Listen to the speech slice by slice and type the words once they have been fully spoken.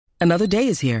Another day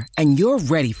is here, and you're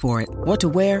ready for it. What to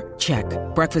wear? Check.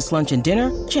 Breakfast, lunch, and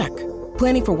dinner? Check.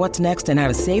 Planning for what's next and how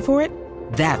to save for it?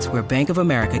 That's where Bank of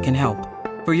America can help.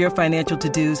 For your financial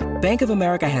to-dos, Bank of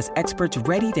America has experts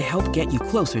ready to help get you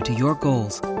closer to your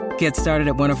goals. Get started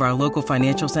at one of our local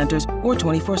financial centers or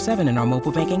 24/7 in our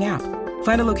mobile banking app.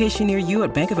 Find a location near you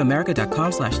at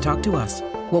bankofamerica.com/talktous.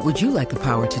 What would you like the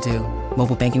power to do?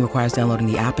 Mobile banking requires downloading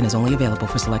the app and is only available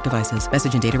for select devices.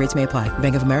 Message and data rates may apply.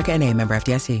 Bank of America N.A., member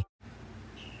FDIC.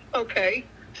 Okay,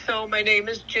 so my name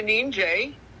is Jeannine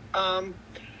J. From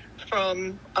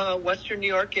Western New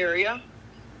York area,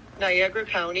 Niagara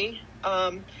County.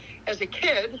 As a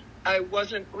kid, I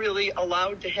wasn't really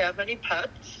allowed to have any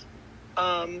pets.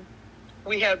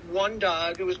 We had one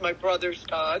dog. It was my brother's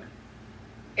dog,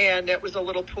 and it was a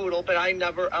little poodle, but I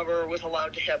never, ever was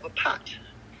allowed to have a pet.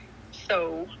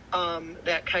 So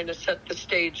that kind of set the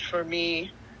stage for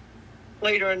me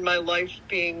later in my life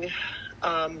being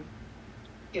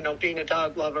being a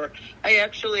dog lover. I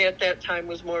actually at that time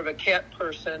was more of a cat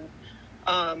person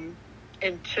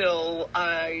until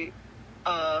I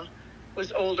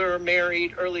was older,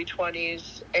 married, early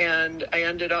 20s, and I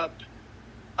ended up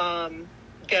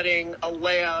getting a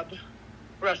lab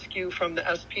rescue from the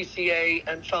SPCA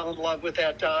and fell in love with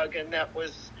that dog, and that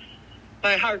was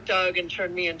my heart dog and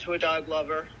turned me into a dog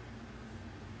lover.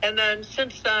 And then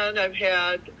since then, I've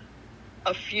had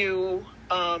a few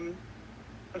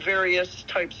various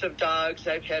types of dogs.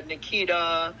 I've had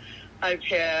Nikita, I've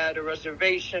had a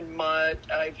reservation mutt,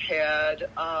 I've had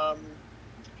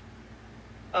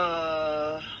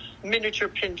miniature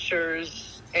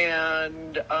pinchers,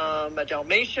 and a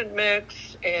Dalmatian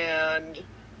mix, and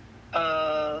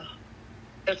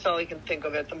that's all I can think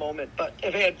of at the moment, but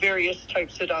I've had various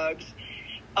types of dogs.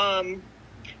 I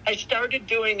started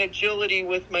doing agility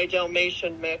with my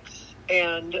Dalmatian mix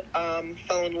and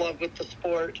fell in love with the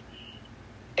sport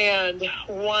and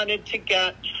wanted to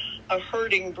get a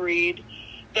herding breed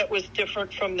that was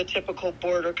different from the typical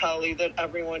border collie that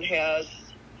everyone has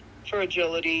for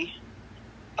agility.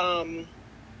 I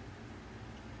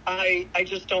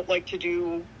just don't like to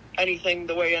do anything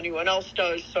the way anyone else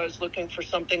does, so I was looking for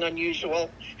something unusual.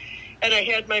 And I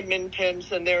had my min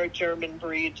pins, and they're a German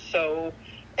breed,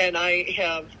 and I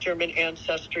have German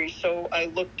ancestry, so I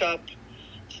looked up,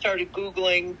 started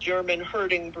Googling German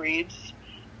herding breeds,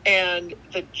 and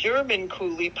the German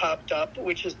Koolie popped up,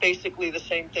 which is basically the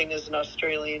same thing as an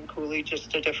Australian Koolie,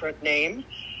 just a different name.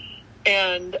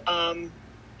 And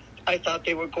I thought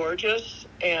they were gorgeous,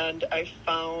 and I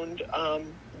found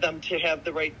them to have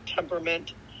the right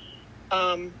temperament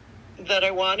that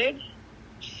I wanted.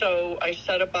 So I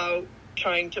set about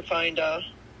trying to find a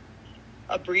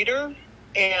breeder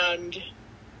and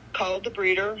called the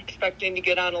breeder expecting to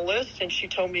get on a list, and she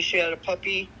told me she had a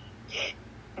puppy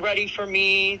ready for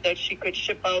me that she could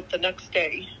ship out the next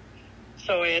day.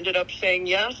 So I ended up saying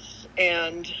yes,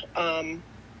 and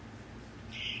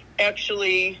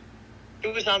actually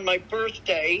it was on my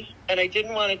birthday, and I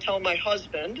didn't want to tell my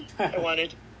husband. I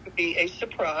wanted it to be a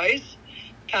surprise,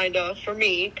 kind of, for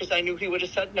me, because I knew he would have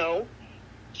said no.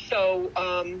 So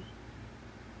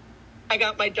I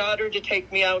got my daughter to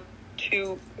take me out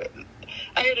to,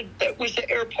 the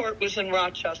airport was in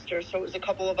Rochester, so it was a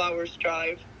couple of hours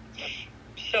drive.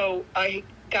 So I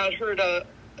got her to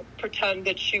pretend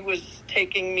that she was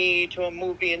taking me to a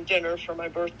movie and dinner for my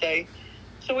birthday.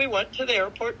 So we went to the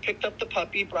airport, picked up the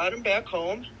puppy, brought him back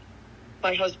home.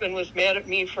 My husband was mad at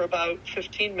me for about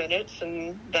 15 minutes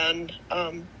and then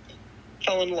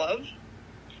fell in love.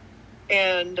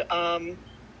 And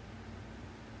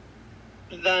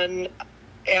then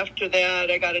after that,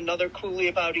 I got another Koolie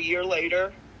about a year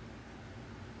later.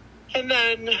 And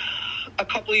then a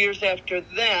couple of years after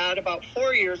that, about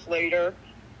 4 years later,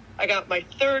 I got my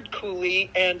third Koolie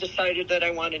and decided that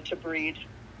I wanted to breed.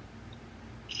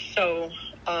 So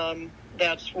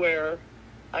that's where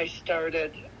I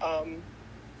started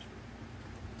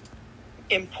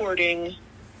importing.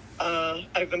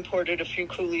 I've imported a few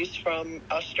Koolies from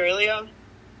Australia,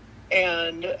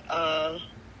 and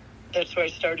that's where I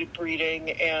started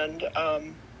breeding and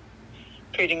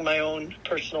creating my own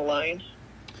personal line.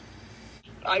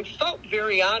 I felt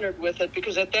very honored with it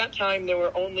because at that time there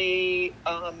were only,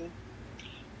 I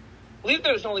believe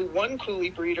there was only one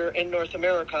Koolie breeder in North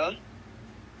America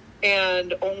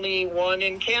and only one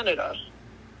in Canada.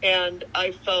 And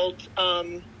I felt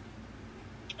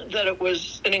that it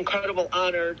was an incredible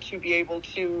honor to be able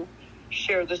to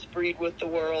share this breed with the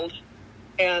world,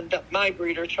 and that my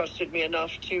breeder trusted me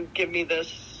enough to give me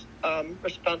this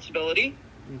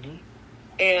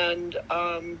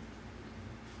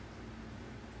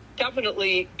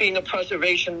definitely being a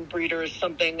preservation breeder is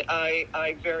something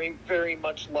I very, very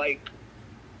much like.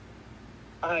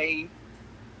 I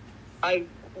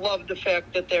love the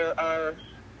fact that there are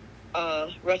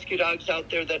rescue dogs out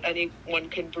there that anyone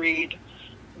can breed,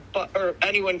 or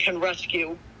anyone can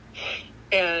rescue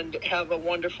and have a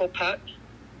wonderful pet.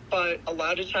 But a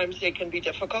lot of times they can be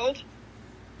difficult.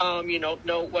 You don't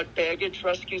know what baggage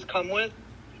rescues come with.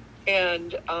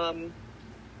 And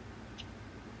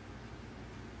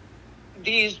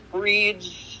these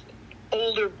breeds,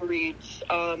 older breeds,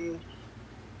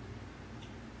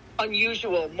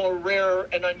 unusual, more rare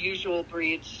and unusual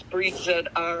breeds that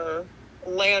are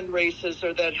land races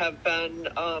or that have been,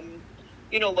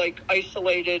 like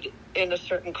isolated in a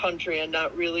certain country and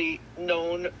not really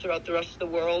known throughout the rest of the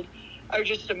world, are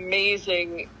just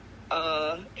amazing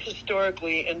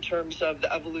historically in terms of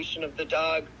the evolution of the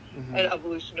dog and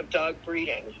evolution of dog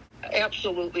breeding.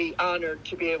 Absolutely honored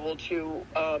to be able to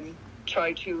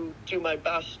try to do my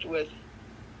best with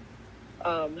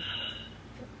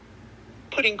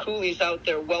putting Koolies out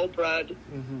there, well-bred,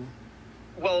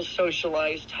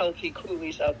 well-socialized, healthy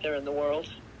Koolies out there in the world.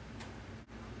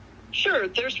 Sure,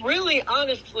 there's really,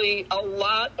 honestly, a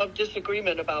lot of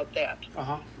disagreement about that.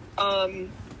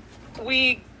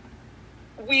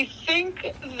 We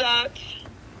think that,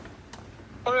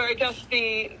 or I guess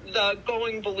the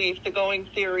going belief, the going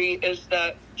theory is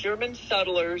that German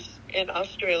settlers in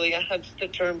Australia, hence the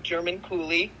term German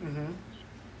Koolie,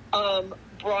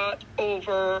 brought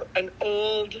over an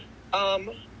old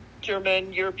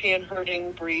German European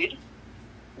herding breed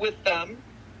with them,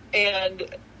 and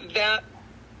that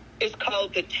is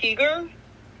called the Tiger.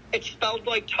 It's spelled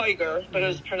like tiger, but it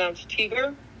was pronounced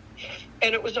Tiger,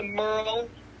 and it was a Merle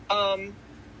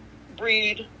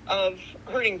breed of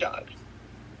herding dog.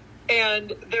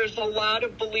 And there's a lot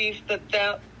of belief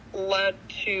that led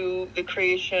to the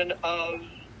creation of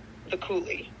the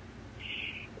Koolie.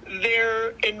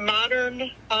 In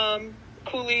modern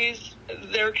Koolies,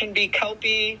 there can be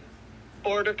Kelpie,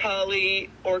 Border Collie,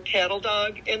 or Cattle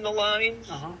Dog in the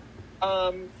lines.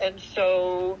 And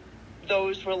so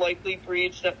those were likely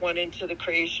breeds that went into the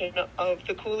creation of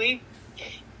the Koolie.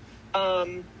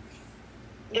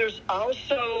 There's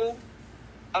also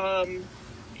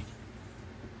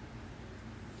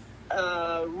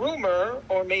rumor,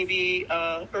 or maybe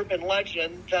urban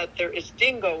legend, that there is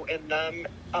dingo in them.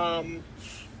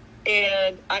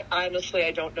 And I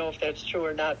don't know if that's true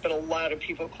or not, but a lot of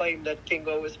people claim that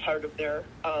dingo is part of their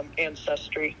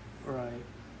ancestry. Right.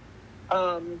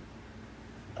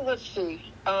 Let's see.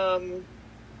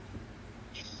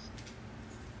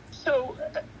 So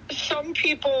some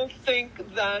people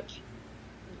think that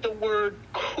the word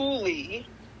Koolie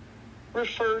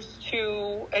refers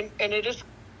to, and it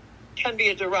can be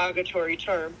a derogatory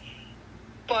term,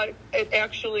 but it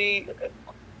actually,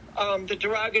 the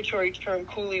derogatory term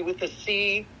Koolie with a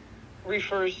C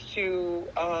refers to,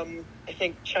 I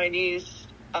think, Chinese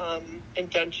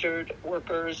indentured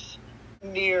workers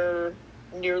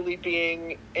nearly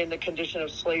being in the condition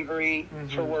of slavery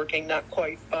for working, not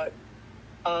quite, but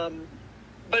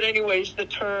anyways, the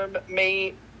term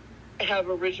may have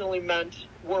originally meant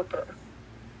worker.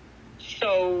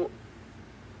 So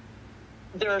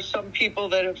there are some people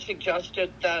that have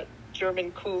suggested that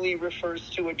German Koolie refers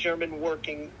to a German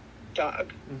working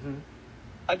dog.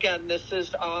 Again, this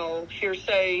is all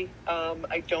hearsay.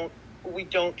 We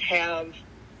don't have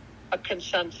a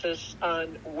consensus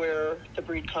on where the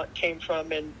breed came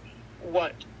from and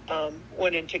what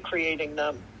went into creating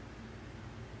them.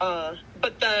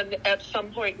 But then at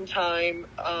some point in time,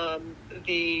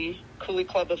 the Koolie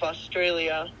Club of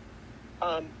Australia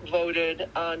voted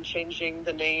on changing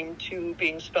the name to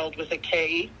being spelled with a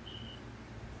K,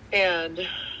 and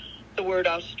the word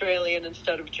Australian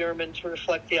instead of German to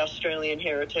reflect the Australian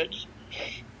heritage,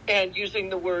 and using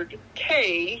the word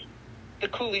K, the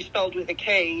Koolie spelled with a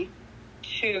K,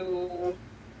 to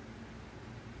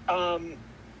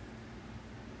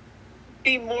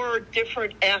be more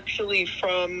different actually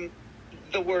from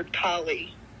the word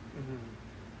collie.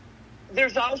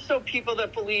 There's also people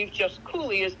that believe just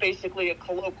Koolie is basically a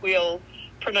colloquial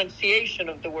pronunciation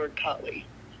of the word collie.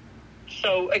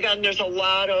 So again, there's a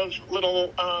lot of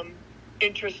little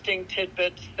interesting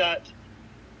tidbits that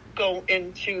go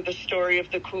into the story of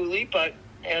the Koolie, but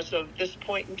as of this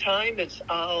point in time, it's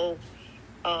all,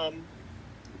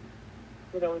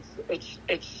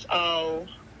 it's all,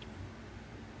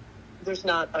 there's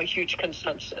not a huge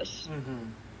consensus.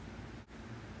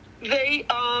 They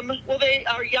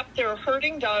they're a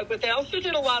herding dog, but they also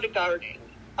did a lot of guarding.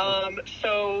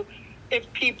 So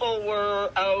if people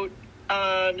were out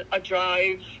on a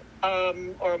drive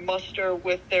or a muster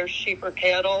with their sheep or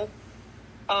cattle,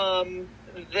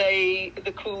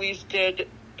 the Koolies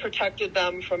protected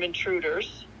them from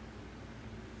intruders.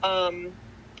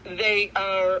 They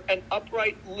are an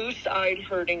upright, loose-eyed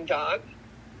herding dog.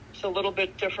 It's a little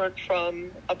bit different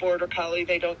from a border collie.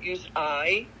 They don't use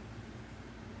eye.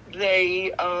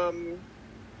 They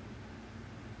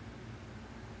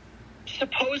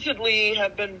supposedly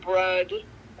have been bred,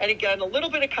 and again, a little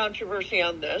bit of controversy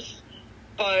on this,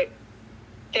 but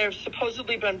they've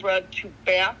supposedly been bred to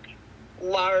back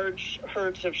large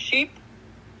herds of sheep.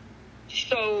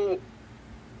 So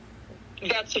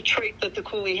that's a trait that the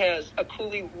Koolie has. A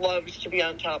Koolie loves to be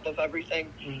on top of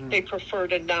everything. Mm-hmm. They prefer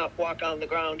to not walk on the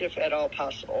ground if at all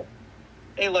possible.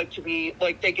 They like to be,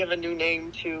 like, they give a new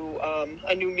meaning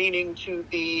to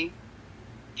the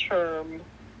term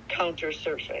counter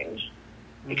surfing,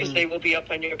 because mm-hmm. they will be up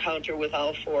on your counter with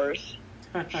all fours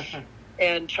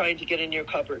and trying to get in your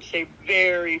cupboards. They're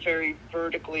very, very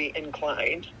vertically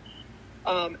inclined.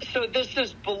 So this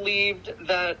is believed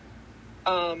that,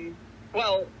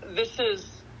 this is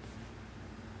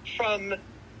from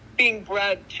being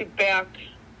bred to back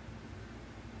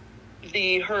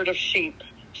the herd of sheep.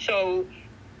 So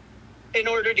in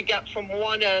order to get from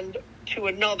one end to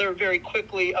another very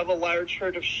quickly of a large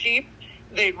herd of sheep,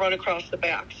 they'd run across the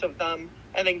backs of them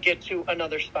and then get to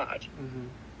another spot. Mm-hmm.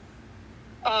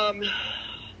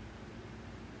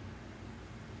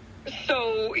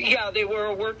 So, yeah, they were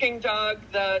a working dog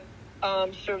that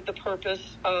served the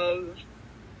purpose of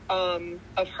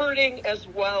herding as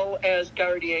well as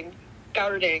guarding.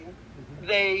 Mm-hmm.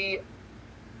 They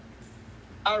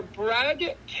are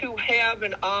bred to have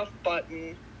an off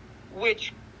button,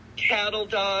 which cattle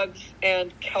dogs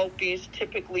and Kelpies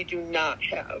typically do not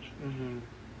have. Mm-hmm.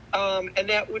 And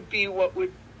that would be what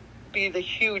would be the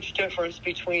huge difference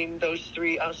between those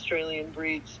three Australian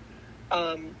breeds.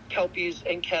 Kelpies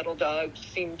and cattle dogs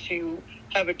seem to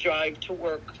have a drive to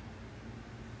work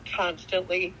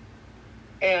constantly.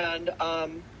 And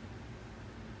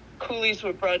Koolies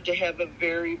were bred to have a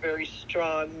very, very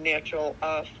strong natural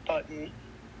off button,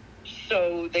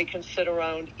 so they can sit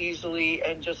around easily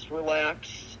and just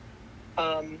relax,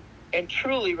 and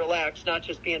truly relax, not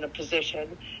just be in a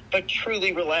position, but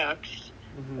truly relax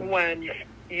mm-hmm. when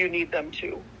you need them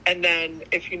to. And then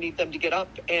if you need them to get up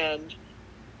and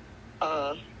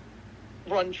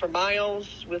run for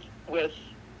miles with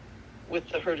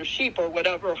the herd of sheep or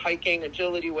whatever, hiking,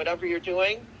 agility, whatever you're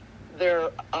doing,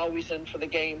 they're always in for the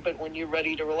game. But when you're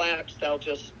ready to relax, they'll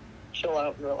just chill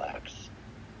out and relax.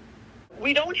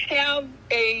 We don't have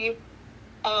a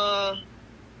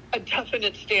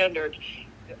definite standard.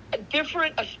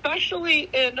 Different, especially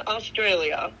in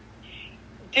Australia,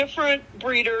 different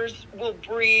breeders will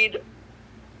breed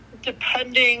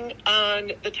depending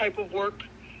on the type of work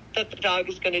that the dog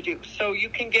is going to do. So you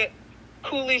can get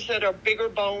Koolies that are bigger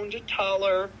boned,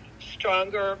 taller,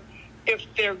 stronger if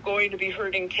they're going to be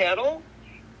herding cattle,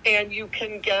 and you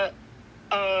can get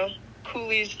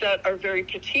Koolies that are very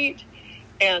petite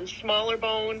and smaller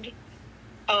boned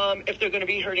if they're going to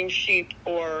be herding sheep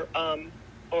or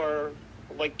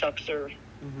like ducks or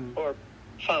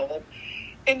fowl.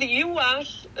 In the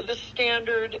U.S., the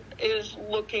standard is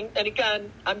looking, and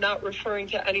again, I'm not referring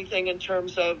to anything in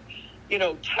terms of,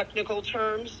 technical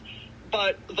terms,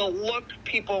 but the look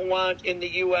people want in the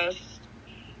U.S.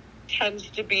 tends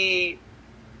to be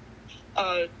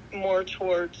more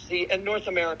towards in North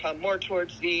America, more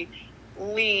towards the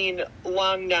lean,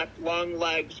 long neck, long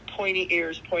legs, pointy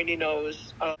ears, pointy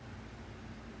nose,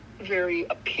 very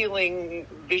appealing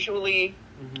visually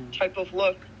type of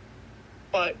look.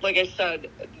 But like I said,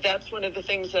 that's one of the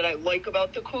things that I like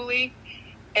about the Koolie,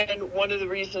 and one of the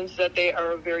reasons that they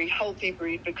are a very healthy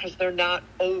breed, because they're not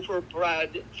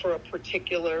overbred for a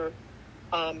particular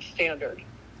standard.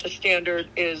 The standard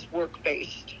is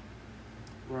work-based.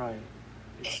 Right.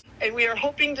 And we are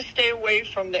hoping to stay away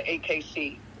from the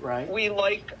AKC. Right. We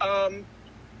like,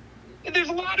 there's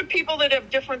a lot of people that have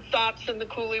different thoughts in the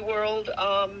Koolie world.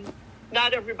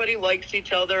 Not everybody likes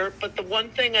each other, but the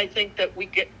one thing I think that we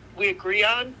agree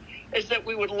on is that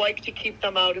we would like to keep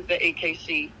them out of the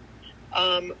AKC.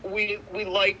 We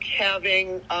like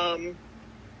having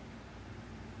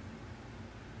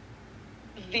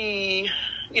the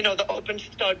open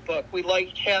stud book. We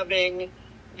liked having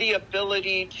the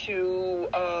ability to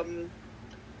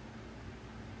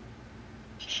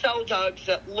sell dogs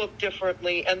that look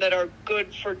differently and that are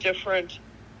good for different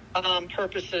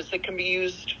purposes, that can be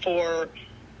used for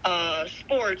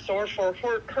sports or for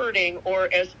herding, or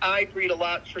as I breed a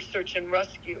lot, for search and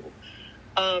rescue.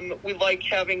 We like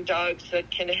having dogs that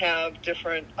can have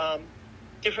different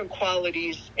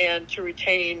qualities and to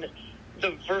retain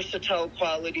the versatile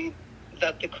quality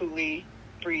that the Koolie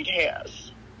breed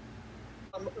has.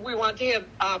 We want to have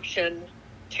option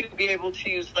to be able to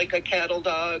use like a cattle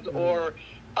dog, or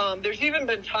there's even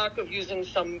been talk of using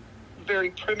some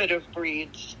very primitive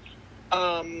breeds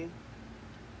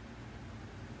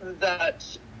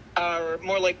that are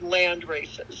more like land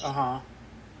races.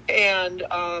 And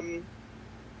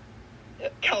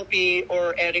Kelpie,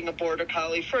 or adding a border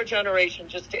collie for a generation,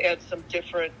 just to add some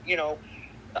different,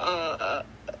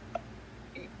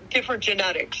 different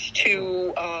genetics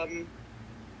to,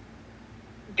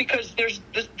 because there's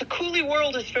the Koolie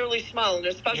world is fairly small, and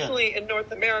especially in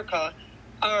North America,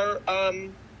 our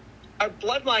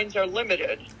bloodlines are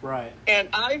limited. Right. And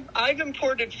I've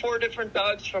imported 4 different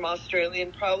dogs from Australia,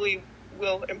 and probably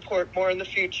will import more in the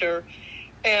future.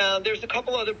 And there's a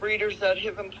couple other breeders that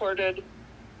have imported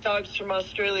dogs from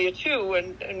Australia too,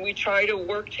 and we try to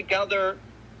work together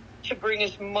to bring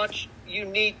as much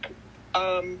unique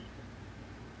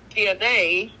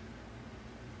DNA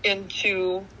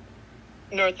into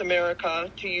North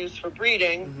America to use for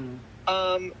breeding.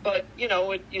 But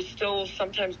you still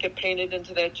sometimes get painted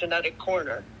into that genetic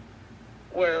corner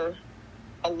where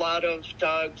a lot of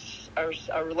dogs are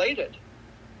related,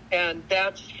 and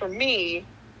that's, for me,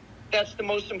 that's the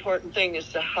most important thing,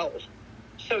 is the health.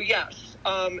 So yes,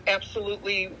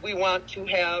 absolutely, we want to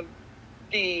have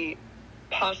the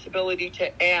possibility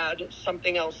to add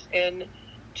something else in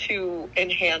to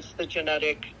enhance the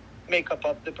genetic makeup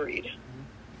of the breed.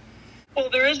 Well,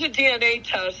 there is a DNA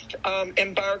test.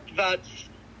 Embark Vets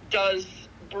does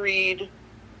have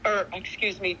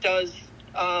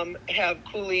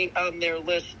Koolie on their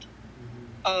list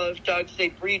of dogs they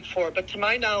breed for. But to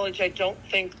my knowledge, I don't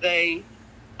think they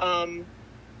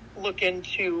look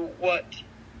into what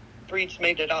breeds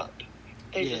made it up.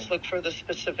 They just look for the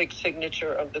specific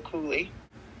signature of the Koolie.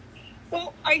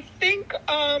 Well, I think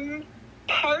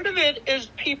part of it is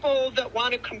people that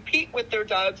want to compete with their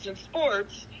dogs in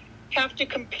sports have to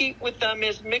compete with them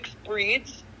as mixed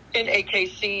breeds in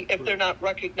AKC if they're not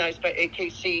recognized by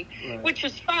AKC, which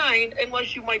is fine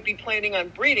unless you might be planning on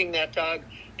breeding that dog,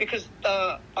 because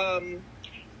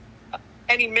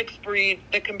any mixed breed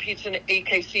that competes in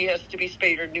AKC has to be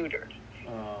spayed or neutered.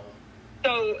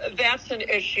 So that's an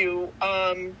issue.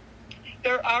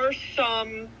 There are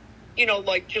some,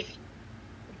 like just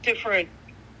different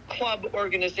club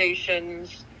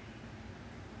organizations,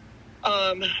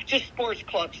 just sports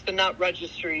clubs, the not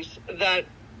registries, that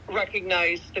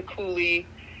recognize the Koolie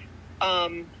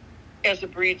as a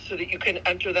breed so that you can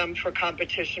enter them for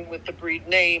competition with the breed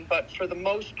name. But for the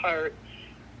most part,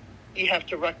 you have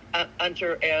to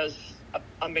enter as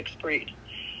a mixed breed.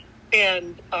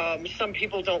 And some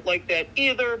people don't like that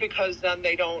either, because then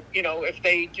they don't, if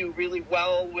they do really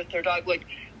well with their dog. Like,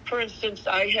 for instance,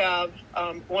 I have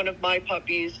one of my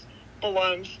puppies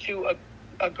belongs to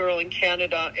a girl in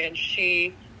Canada, and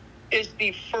she is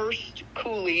the first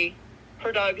Koolie.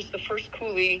 Her dog is the first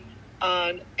Koolie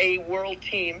on a world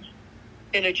team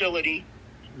in agility,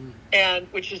 and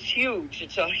which is huge.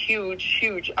 It's a huge,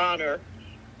 huge honor.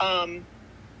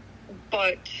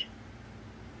 But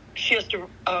she has to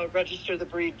register the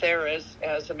breed there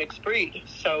as a mixed breed.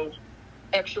 So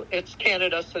actually, it's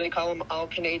Canada, so they call them all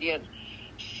Canadian.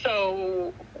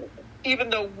 So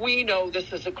even though we know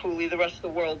this is a Koolie, the rest of the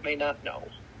world may not know.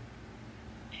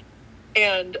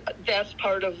 And that's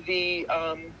part of the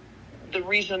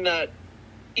reason that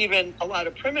even a lot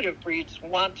of primitive breeds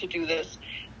want to do this.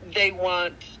 They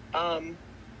want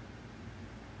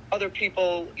other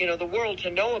people, the world, to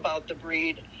know about the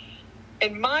breed.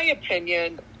 In my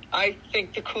opinion, I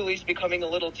think the Koolie's becoming a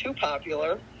little too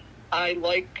popular. I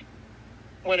like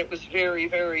when it was very,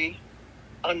 very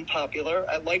unpopular.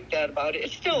 I like that about it.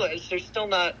 It still is. There's still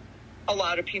not a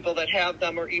lot of people that have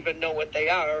them or even know what they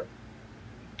are.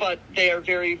 But they are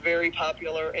very, very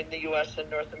popular in the U.S. and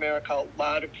North America. A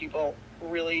lot of people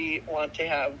really want to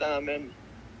have them, and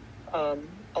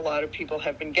a lot of people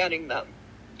have been getting them.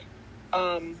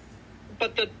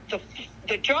 But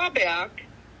the drawback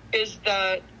is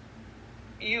that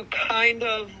you kind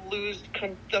of lose,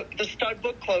 the stud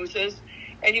book closes,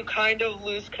 and you kind of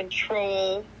lose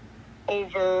control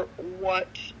over what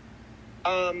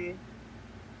the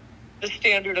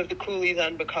standard of the Koolie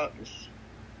then becomes.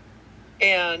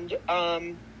 And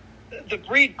the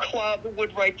breed club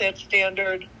would write that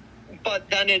standard, but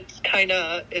then it's kind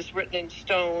of is written in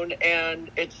stone, and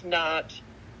it's not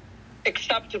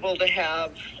acceptable to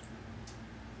have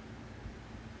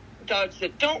dogs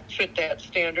that don't fit that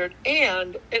standard.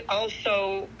 And it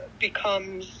also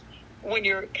becomes, when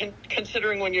you're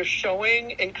considering when you're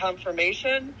showing in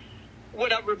confirmation,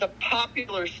 whatever the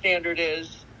popular standard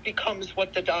is becomes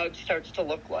what the dog starts to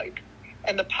look like.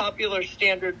 And the popular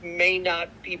standard may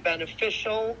not be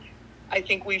beneficial I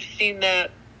think we've seen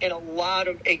that in a lot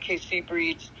of AKC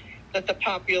breeds, that the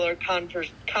popular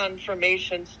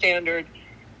conformation standard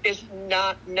is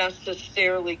not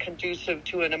necessarily conducive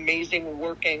to an amazing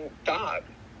working dog.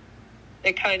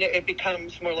 It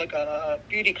becomes more like a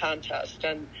beauty contest.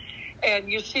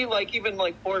 And you see, like, even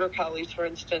like border collies, for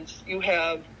instance, you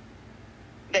have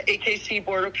the AKC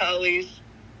border collies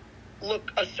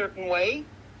look a certain way.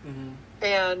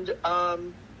 And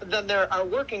then there are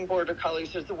working border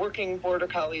collies. There's the Working Border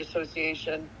Collie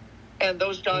Association, and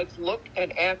those dogs look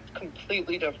and act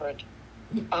completely different.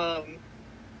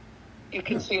 You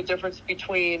can see a difference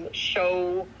between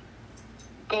show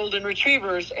golden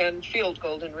retrievers and field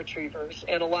golden retrievers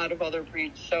and a lot of other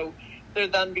breeds. So there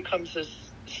then becomes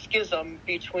this schism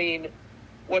between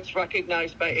what's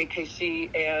recognized by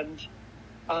AKC and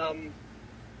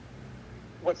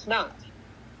what's not.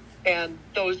 And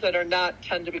those that are not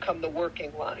tend to become the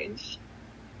working lines.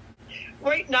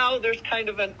 Right now, there's kind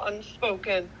of an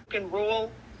unspoken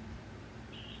rule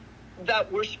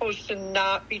that we're supposed to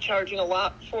not be charging a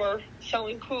lot for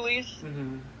selling Koolies,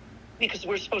 because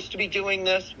we're supposed to be doing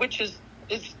this, which is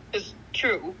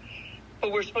true,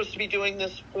 but we're supposed to be doing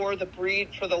this for the breed,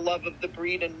 for the love of the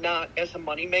breed, and not as a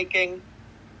money-making,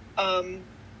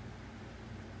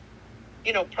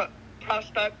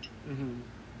 prospect,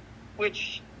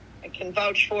 which I can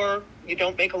vouch for. You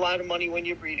don't make a lot of money when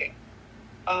you're breeding.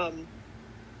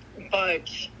 But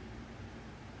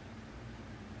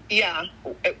yeah,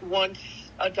 once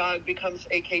a dog becomes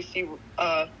AKC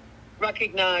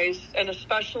recognized, and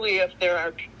especially if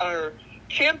there are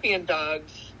champion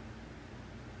dogs,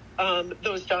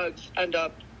 those dogs end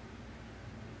up,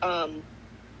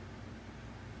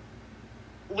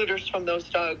 litters from those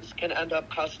dogs can end up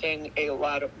costing a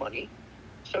lot of money.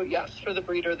 So yes, for the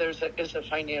breeder, is a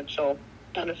financial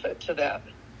benefit to that.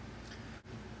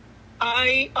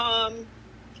 I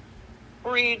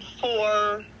breed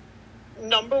for,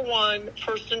 number one,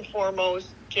 first and foremost,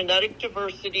 genetic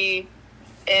diversity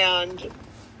and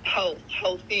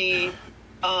healthy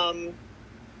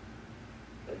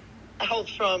health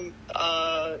from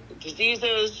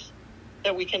diseases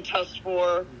that we can test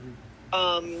for,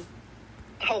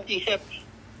 healthy hip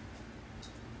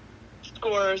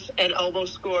scores and elbow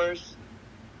scores.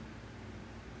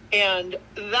 And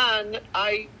then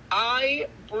I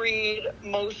breed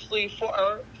mostly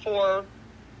for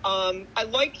I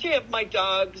like to have my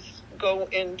dogs go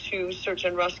into search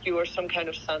and rescue or some kind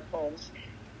of scent homes.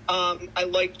 I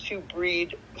like to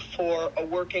breed for a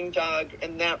working dog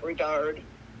in that regard.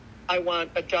 I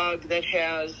want a dog that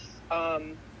has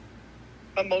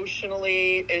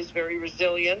emotionally is very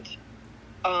resilient,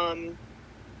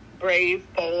 brave,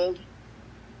 bold,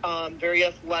 very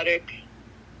athletic,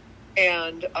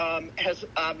 and has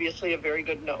obviously a very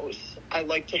good nose. I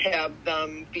like to have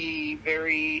them be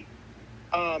very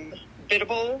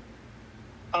biddable,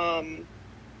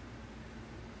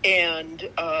 and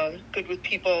good with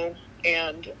people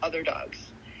and other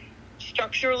dogs.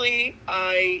 Structurally,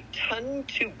 I tend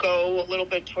to go a little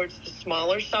bit towards the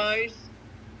smaller size.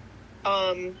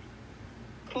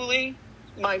 Koolie,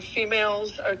 my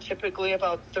females are typically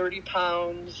about 30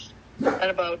 pounds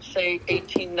and about, say,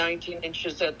 18, 19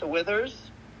 inches at the withers.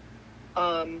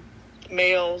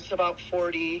 Males about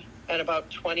 40 and about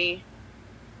 20,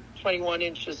 21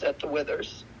 inches at the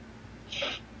withers.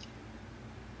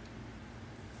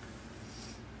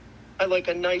 I like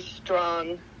a nice,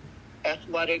 strong,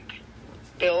 athletic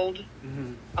build.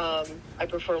 I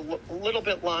prefer a little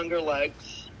bit longer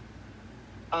legs.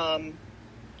 But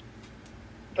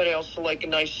I also like a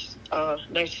nice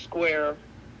square,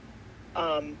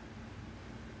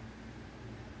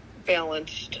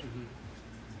 balanced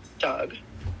dog.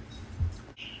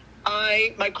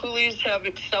 My Koolies have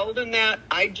excelled in that.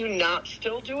 I do not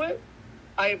still do it.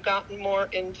 I have gotten more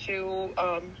into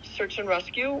search and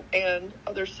rescue and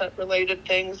other scent-related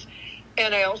things.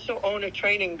 And I also own a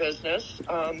training business.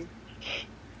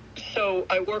 So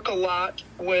I work a lot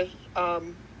with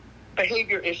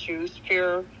behavior issues,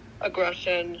 fear,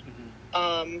 aggression,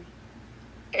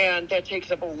 and that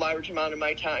takes up a large amount of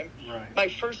my time. Right. My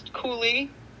first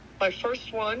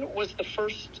one was the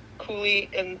first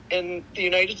Koolie in the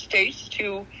United States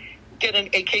to get an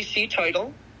AKC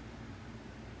title.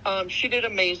 She did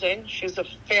amazing. She's a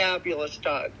fabulous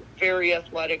dog, very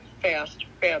athletic, fast,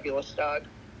 fabulous dog.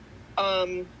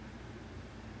 And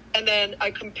then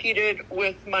I competed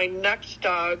with my next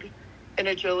dog in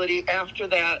agility after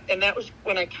that, and that was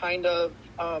when I kind of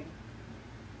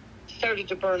started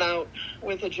to burn out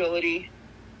with agility.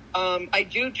 I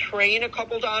do train a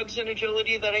couple dogs in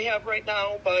agility that I have right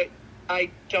now, but I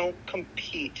don't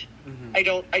compete.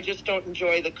 I just don't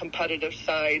enjoy the competitive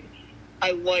side.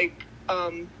 I like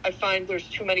I find there's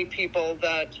too many people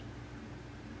that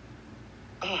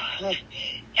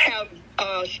have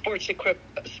sports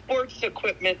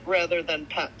equipment rather than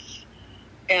pets.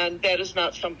 And that is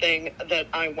not something that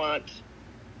I want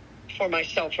for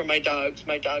myself or my dogs.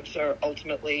 My dogs are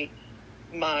ultimately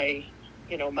my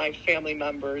family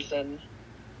members, and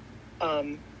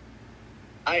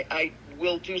I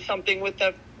will do something with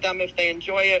them if they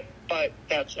enjoy it, but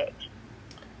that's it.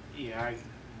 Yeah,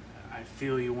 I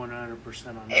feel you 100%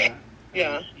 on that.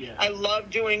 Yeah. I love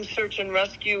doing search and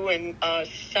rescue and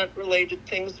scent-related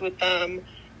things with them.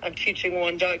 I'm teaching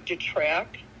one dog to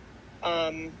track.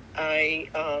 I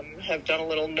have done a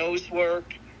little nose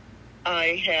work.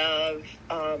 I have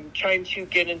trying to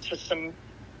get into some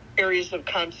areas of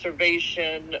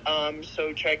conservation,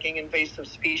 so tracking invasive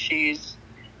species,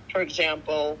 for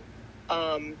example,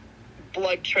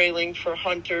 blood trailing for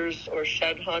hunters or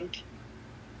shed hunt.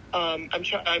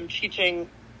 I'm teaching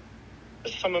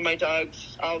some of my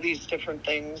dogs all these different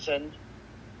things, and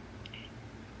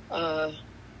I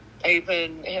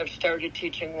even have started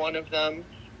teaching one of them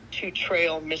to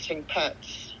trail missing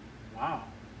pets. Wow.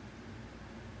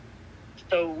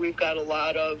 So we've got a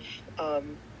lot of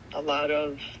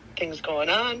things going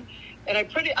on, and I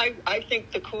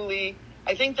think the Koolie,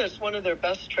 I think that's one of their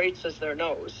best traits is their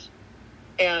nose,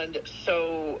 and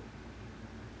so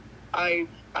I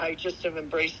just have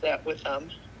embraced that with them.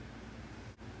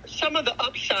 Some of the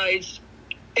upsides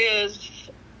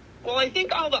is, well, I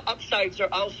think all the upsides are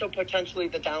also potentially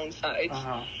the downsides.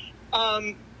 Uh-huh.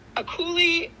 A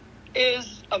Koolie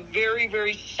is a very,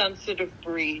 very sensitive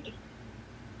breed.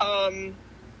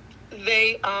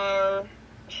 They are,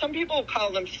 some people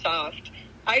call them soft.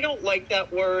 I don't like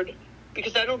that word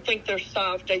because I don't think they're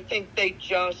soft. I think they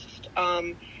just,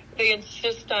 they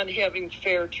insist on having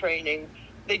fair training.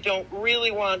 They don't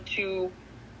really want to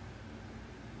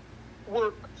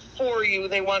work for you.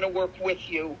 They want to work with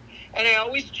you. And I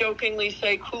always jokingly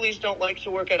say Koolies don't like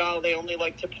to work at all. They only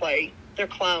like to play. They're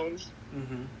clowns.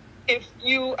 Mm-hmm. If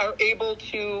you are able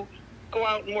to go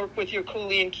out and work with your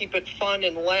Koolie and keep it fun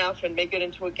and laugh and make it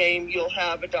into a game, you'll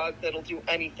have a dog that'll do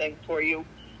anything for you.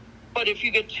 But if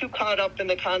you get too caught up in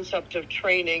the concept of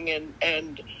training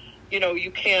and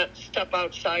you can't step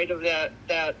outside of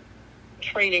that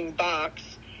training box,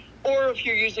 or if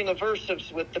you're using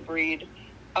aversives with the breed,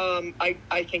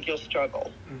 I think you'll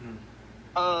struggle.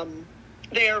 Mm-hmm.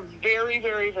 They are very,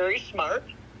 very, very smart.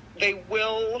 They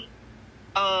will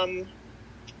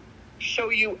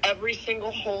show you every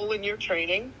single hole in your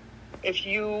training. If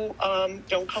you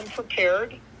don't come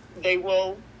prepared, they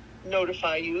will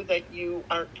notify you that you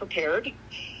aren't prepared.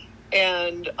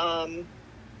 And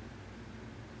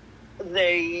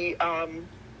they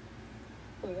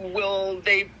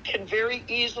can very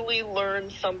easily learn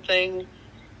something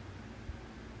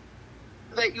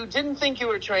that you didn't think you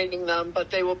were training them,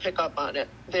 but they will pick up on it.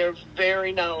 They're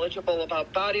very knowledgeable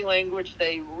about body language.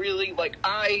 They really,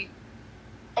 I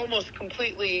almost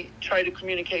completely try to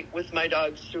communicate with my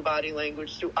dogs through body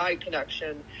language, through eye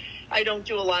connection. I don't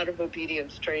do a lot of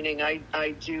obedience training. I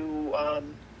do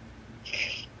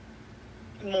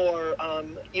more,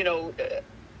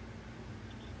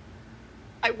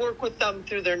 I work with them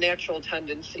through their natural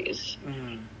tendencies.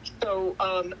 Mm-hmm. So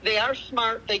they are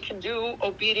smart. They can do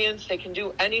obedience. They can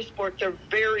do any sport. They're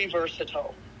very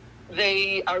versatile.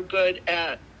 They are good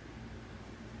at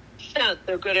scent.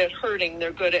 They're good at herding.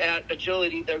 They're good at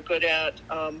agility. They're good at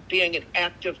being an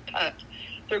active pet.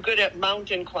 They're good at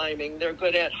mountain climbing. They're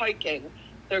good at hiking.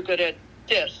 They're good at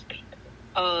disc,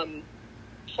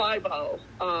 fly ball,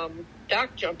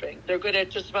 dock jumping. They're good at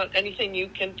just about anything you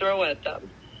can throw at them.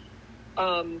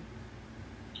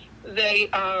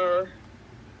 They're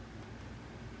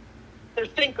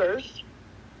thinkers,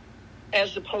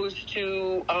 as opposed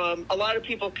to a lot of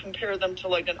people compare them to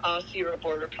like an Aussie or a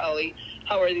Border Collie.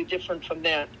 How are they different from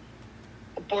that?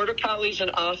 Border Collies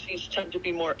and Aussies tend to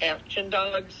be more action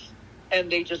dogs, and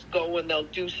they just go and they'll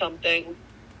do something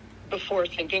before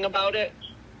thinking about it.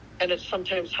 And it's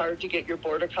sometimes hard to get your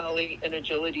Border Collie and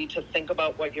agility to think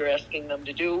about what you're asking them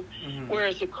to do. Mm-hmm.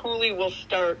 Whereas a Koolie will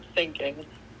start thinking,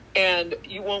 and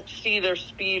you won't see their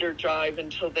speed or drive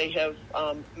until they have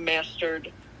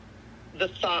mastered the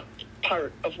thought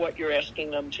part of what you're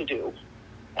asking them to do.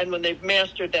 And when they've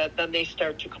mastered that, then they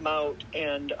start to come out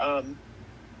and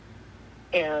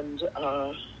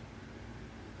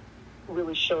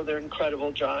really show their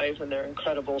incredible drive and their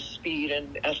incredible speed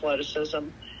and athleticism.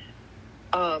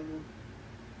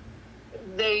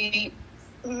 They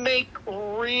make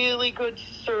really good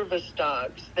service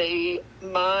dogs.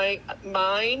 My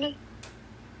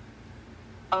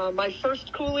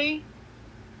first Koolie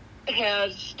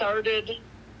has started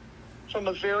from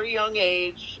a very young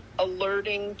age,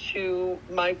 alerting to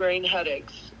migraine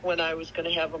headaches when I was going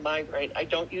to have a migraine. I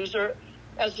don't use her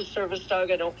as a service dog.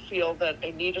 I don't feel that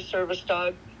I need a service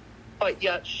dog, but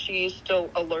yet she still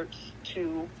alerts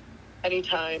to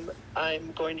anytime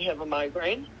I'm going to have a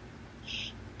migraine.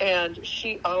 And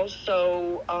she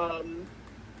also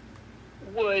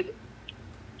would,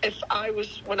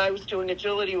 when I was doing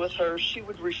agility with her, she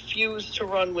would refuse to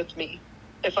run with me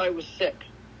if I was sick.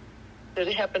 It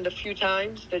happened a few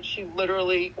times that she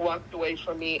literally walked away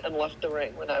from me and left the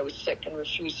ring when I was sick and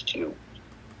refused to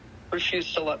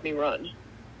let me run.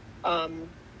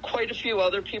 Quite a few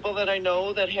other people that I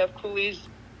know that have Koolies,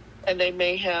 and they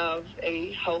may have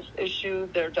a health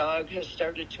issue. Their dog has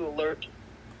started to alert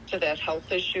to that health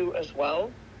issue as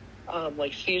well,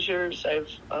 like seizures. I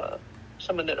have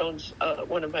someone that owns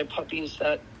one of my puppies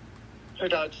that her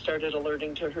dog started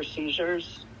alerting to her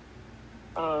seizures.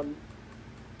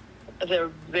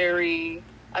 They're very,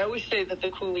 I always say that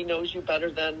the Koolie knows you better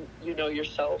than you know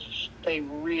yourself. They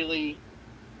really,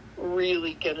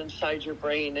 really get inside your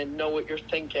brain and know what you're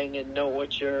thinking and know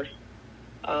what you're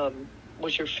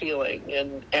feeling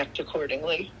and act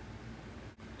accordingly.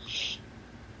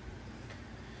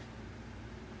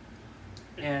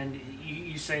 And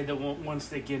you say that once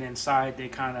they get inside,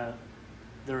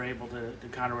 they're able to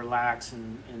kind of relax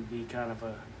and be kind of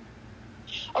a...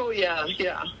 Oh, yeah.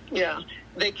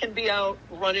 They can be out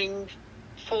running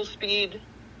full speed,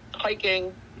 hiking,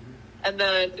 mm-hmm. and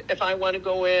then if I want to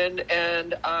go in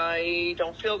and I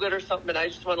don't feel good or something and I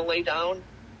just want to lay down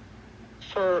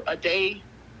for a day,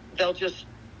 they'll just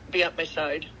be at my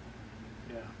side.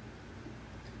 Yeah.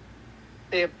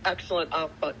 They have excellent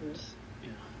off buttons.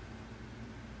 Yeah.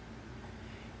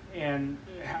 And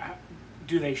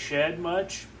do they shed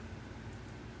much?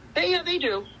 They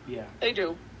do. Yeah. They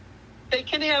do. They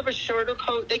can have a shorter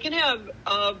coat. They can have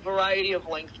a variety of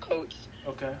length coats.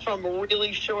 Okay. From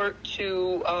really short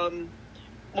to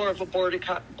more of a border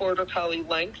collie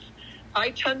length.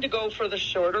 I tend to go for the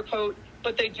shorter coat,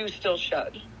 but they do still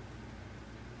shed.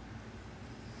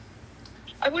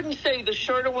 I wouldn't say the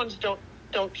shorter ones don't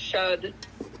shed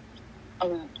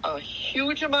a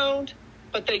huge amount,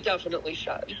 but they definitely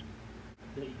shed.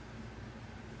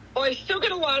 Well, I still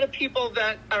get a lot of people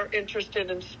that are interested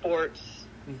in sports.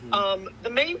 Mm-hmm. The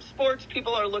main sports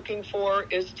people are looking for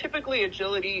is typically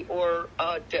agility or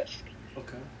disc.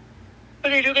 Okay.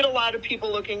 But I do get a lot of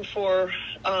people looking for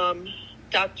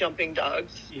dock jumping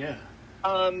dogs. Yeah.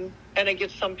 And I get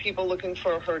some people looking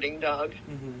for a herding dog.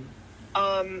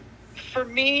 Mm-hmm. For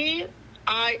me,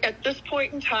 at this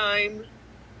point in time,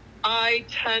 I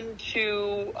tend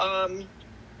to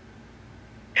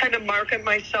kind of market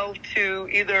myself to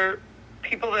either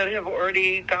people that have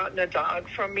already gotten a dog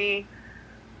from me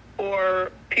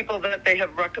or people that they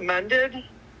have recommended.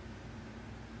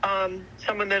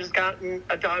 Someone that has gotten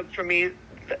a dog from me,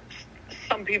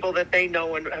 some people that they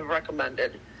know and have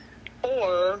recommended,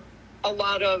 or a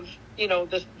lot of,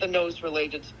 the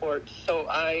nose-related sports. So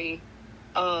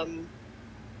I'm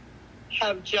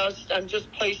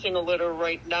just placing a litter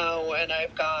right now, and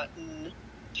I've gotten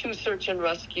 2 search and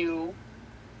rescue.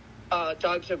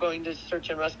 Dogs are going to search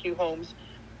and rescue homes.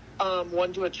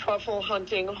 One to a truffle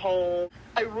hunting home.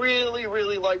 I really,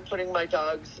 really like putting my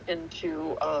dogs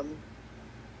into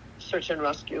search and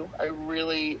rescue. I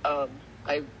really,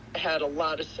 I've had a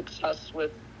lot of success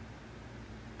with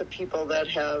the people that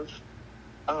have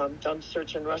done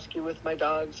search and rescue with my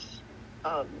dogs.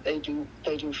 They do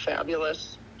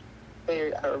fabulous.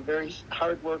 They are very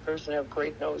hard workers and have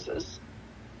great noses.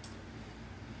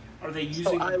 Are they using?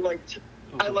 So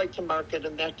I like to market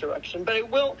in that direction. But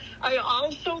I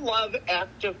also love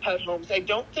active pet homes. I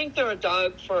don't think they're a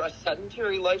dog for a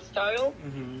sedentary lifestyle.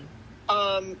 Mm-hmm.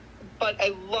 But I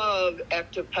love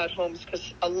active pet homes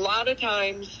because a lot of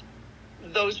times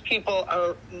those people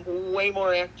are way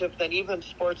more active than even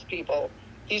sports people.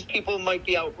 These people might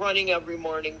be out running every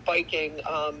morning, biking,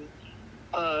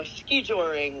 ski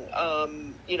touring,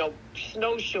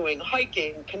 snowshoeing,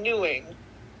 hiking, canoeing.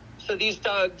 So these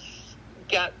dogs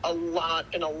get a lot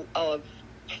of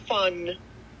fun,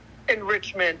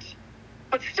 enrichment,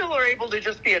 but still are able to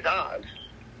just be a dog.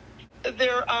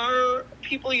 There are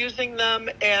people using them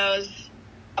as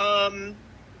someone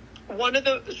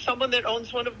that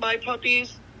owns one of my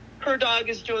puppies, her dog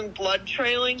is doing blood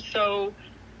trailing. So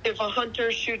if a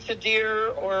hunter shoots a deer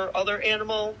or other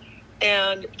animal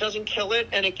and doesn't kill it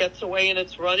and it gets away and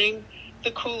it's running,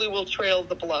 the Koolie will trail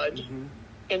the blood mm-hmm.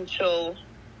 until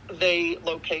they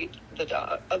locate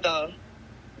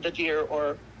the deer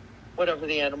or whatever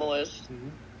the animal is. Mm-hmm.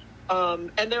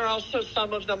 And there are also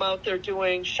some of them out there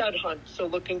doing shed hunts, so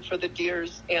looking for the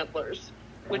deer's antlers,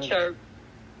 which are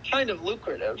kind of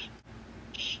lucrative.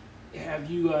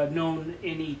 Have you known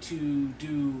any to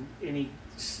do any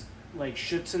like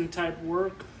Schutzen type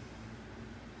work?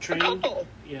 Training? A couple.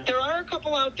 Yeah. There are a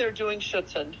couple out there doing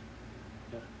Schutzen.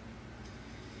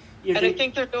 Yeah, and I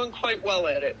think they're doing quite well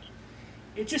at it.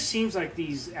 It just seems like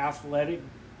these athletic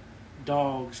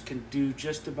dogs can do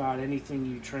just about anything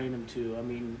you train them to. I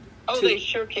mean, they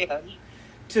sure can.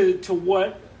 To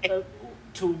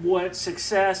what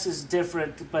success is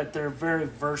different, but they're very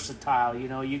versatile. You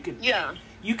know, you could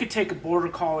take a border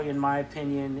collie, in my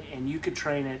opinion, and you could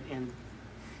train it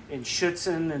in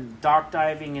Schutzen and dock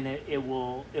diving, and it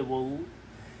will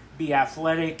be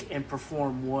athletic and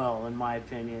perform well, in my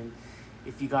opinion.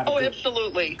 If you got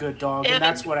a good dog, and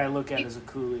that's what I look at as a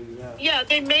Koolie. Yeah,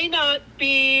 they may not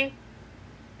be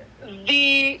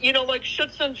like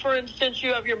Schutzen, for instance.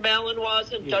 You have your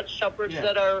Malinois and Dutch Shepherds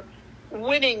that are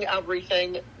winning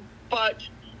everything, but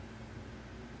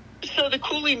so the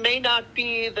Koolie may not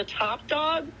be the top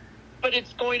dog, but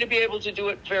it's going to be able to do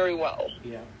it very well.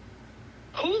 Yeah.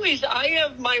 Koolies, I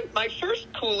have my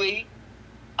first Koolie.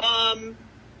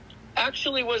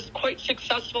 Actually was quite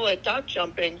successful at dock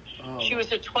jumping. Oh. She was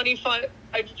a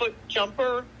 25-foot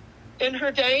jumper in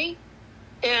her day,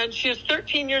 and she is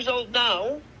 13 years old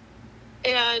now.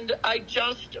 And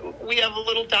we have a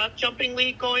little dock jumping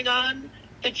league going on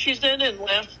that she's in, and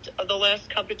the last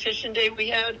competition day we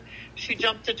had, she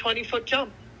jumped a 20-foot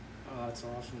jump. Oh, that's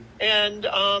awesome. And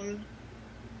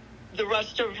the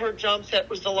rest of her jumps, that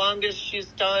was the longest she's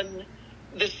done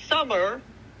this summer,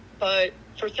 but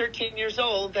for 13 years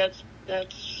old, that's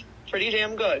pretty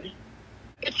damn good.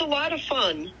 It's a lot of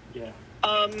fun. Yeah.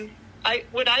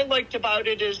 What I liked about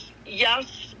it is,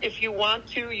 yes, if you want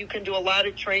to, you can do a lot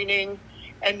of training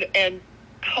and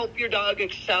help your dog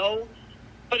excel,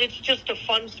 but it's just a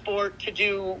fun sport to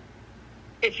do.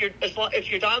 If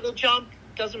your dog will jump,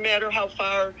 doesn't matter how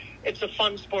far, it's a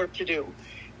fun sport to do.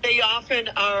 They often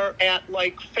are at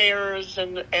like fairs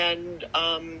and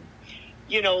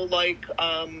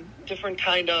different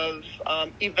kind of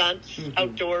events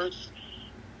outdoors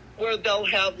where they'll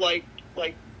have like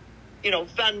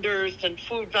vendors and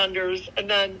food vendors, and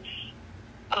then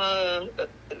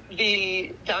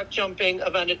the dock jumping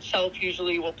event itself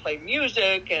usually will play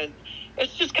music, and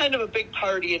it's just kind of a big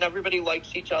party, and everybody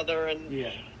likes each other,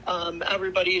 and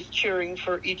everybody's cheering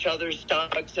for each other's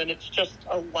dogs, and it's just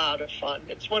a lot of fun.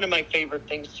 It's one of my favorite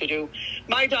things to do.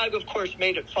 My dog, of course,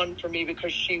 made it fun for me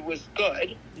because she was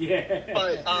good. Yeah.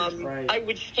 But right. I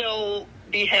would still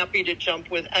be happy to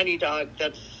jump with any dog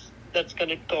that's going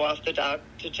to go off the dock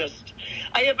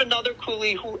I have another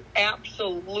Koolie who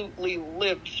absolutely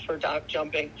lives for dock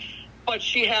jumping, but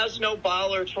she has no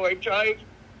ball or toy drive,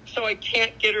 so I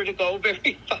can't get her to go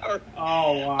very far.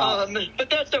 Oh, wow. But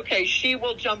that's okay. She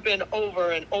will jump in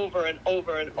over and over and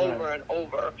over and over and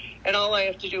over, and all I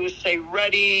have to do is say,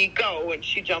 ready, go, and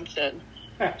she jumps in.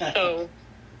 So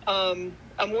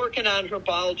I'm working on her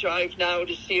ball drive now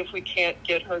to see if we can't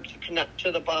get her to connect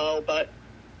to the ball, but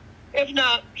if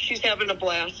not, she's having a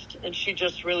blast, and she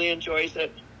just really enjoys it.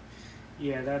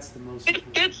 Yeah, that's the most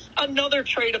important. It's another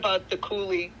trait about the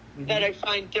Koolie that I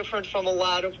find different from a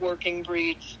lot of working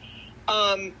breeds.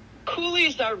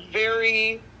 Koolies are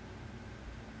they're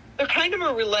kind of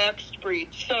a relaxed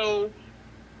breed. So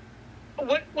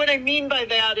what I mean by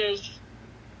that is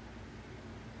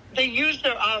they use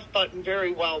their off button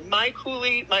very well. My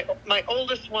Koolie, my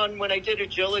oldest one, when I did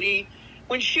agility,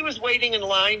 when she was waiting in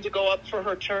line to go up for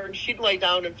her turn, she'd lay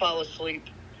down and fall asleep.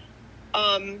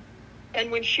 And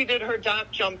when she did her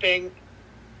dock jumping,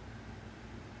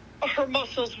 her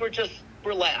muscles were just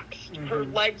relaxed. Her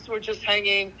legs were just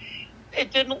hanging.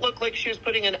 It didn't look like she was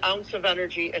putting an ounce of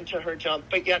energy into her jump,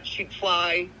 but yet she'd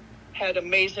fly, had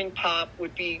amazing pop,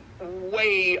 would be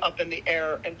way up in the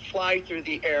air and fly through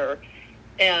the air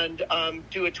and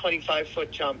do a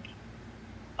 25-foot jump.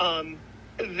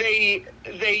 They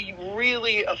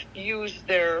really use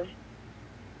their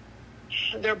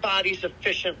bodies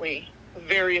efficiently,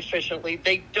 very efficiently.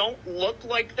 They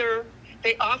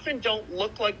often don't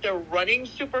look like they're running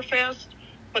super fast,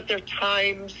 but their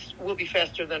times will be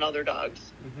faster than other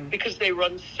dogs because they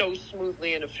run so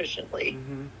smoothly and efficiently.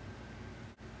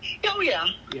 Oh, yeah.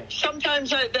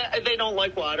 Sometimes they don't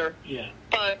like water. Yeah.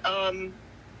 But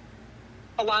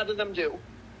a lot of them do.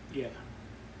 Yeah.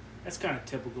 That's kind of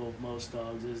typical of most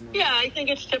dogs, isn't it? Yeah, I think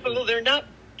it's typical. They're not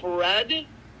bred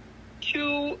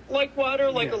to like water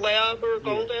like a lab or a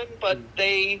golden, but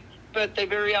they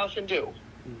very often do.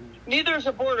 Neither is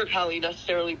a border collie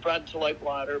necessarily bred to like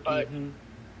water, but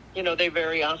they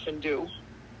very often do.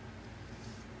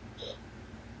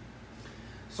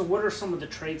 So what are some of the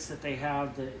traits that they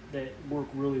have that work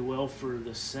really well for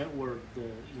the scent work,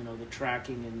 the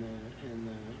tracking and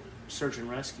the search and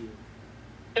rescue?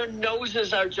 Their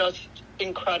noses are just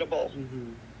incredible.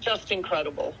 Mm-hmm. Just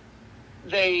incredible.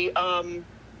 They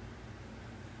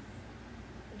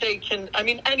can,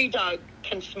 any dog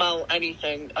can smell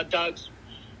anything.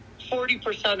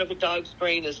 40% of a dog's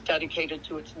brain is dedicated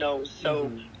to its nose. So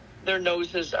mm-hmm. their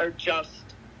noses are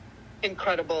just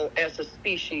incredible as a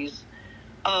species.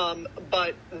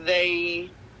 But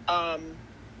they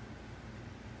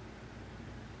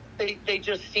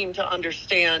just seem to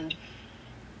understand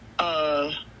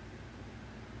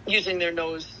using their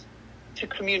nose to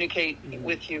communicate mm-hmm.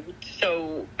 with you.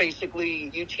 So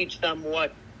basically you teach them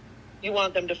what you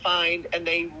want them to find, and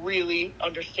they really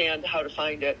understand how to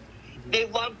find it. Mm-hmm. They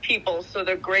love people, so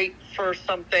they're great for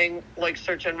something like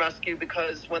search and rescue,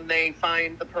 because when they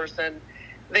find the person,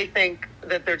 they think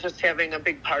that they're just having a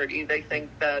big party. They think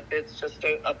that it's just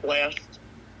a blast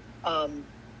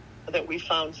that we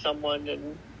found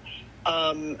someone.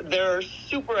 And they're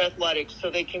super athletic, so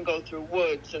they can go through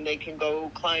woods, and they can go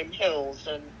climb hills,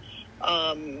 and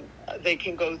they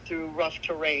can go through rough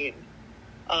terrain.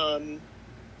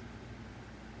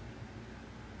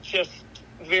 Just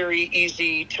very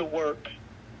easy to work.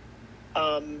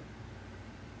 Their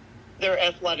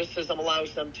athleticism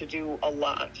allows them to do a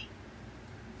lot.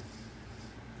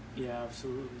 Yeah,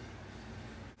 absolutely.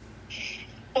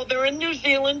 Well, they're in New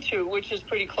Zealand too, which is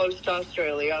pretty close to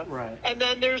Australia. Right. And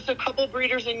then there's a couple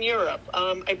breeders in Europe.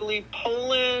 I believe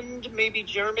Poland, maybe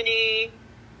Germany,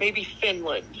 maybe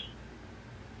Finland.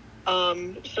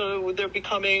 So they're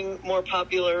becoming more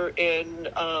popular in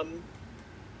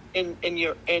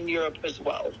Europe as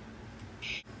well.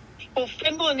 Well,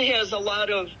 Finland has a lot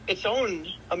of its own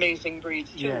amazing breeds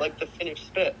too, like the Finnish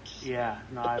Spitz. Yeah,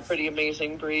 no, It's a pretty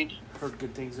amazing breed. Heard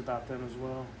good things about them as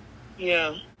well.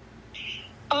 Yeah.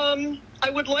 I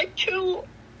would like to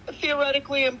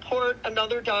theoretically import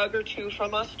another dog or two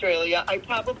from Australia. I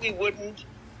probably wouldn't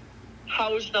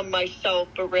house them myself,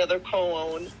 but rather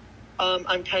co-own.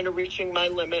 I'm kind of reaching my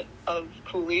limit of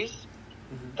Koolies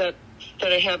mm-hmm. that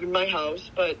I have in my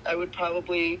house, but I would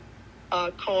probably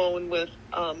co-own with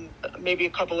maybe a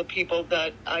couple of people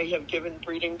that I have given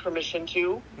breeding permission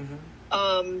to,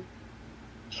 mm-hmm.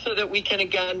 So that we can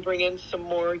again bring in some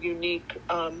more unique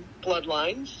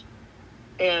bloodlines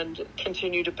and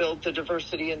continue to build the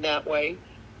diversity in that way.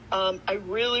 I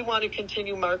really want to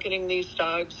continue marketing these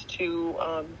dogs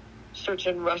to search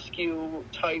and rescue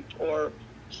type or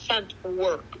scent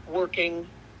working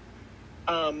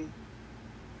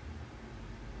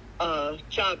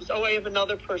jobs. Oh, I have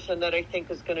another person that I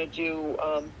think is going to do,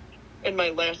 in my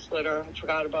last litter, I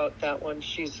forgot about that one.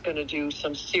 She's going to do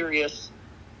some serious,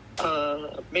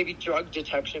 maybe drug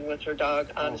detection with her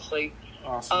dog, honestly. Oh,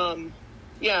 awesome.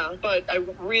 Yeah, but I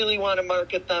really want to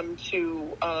market them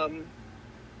to,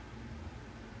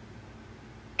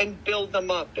 and build them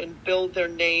up and build their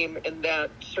name in that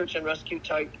search and rescue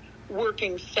type,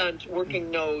 working scent, working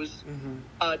mm-hmm. nose, mm-hmm.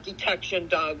 Detection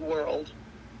dog world.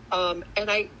 And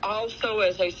I also,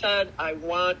 as I said, I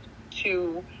want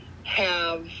to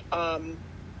have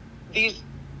these.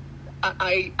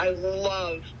 I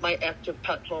love my active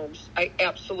pet homes. I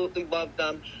absolutely love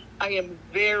them. I am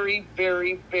very,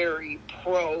 very, very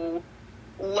pro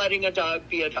letting a dog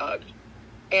be a dog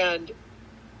and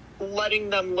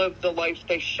letting them live the life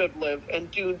they should live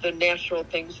and do the natural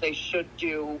things they should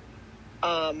do.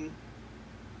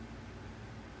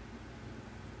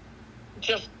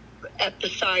 Just at the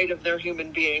side of their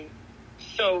human being.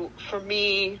 So for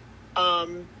me,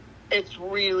 it's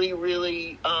really,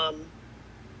 really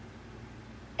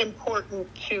important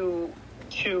to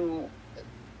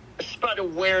spread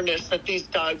awareness that these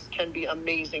dogs can be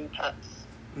amazing pets.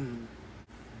 Mm.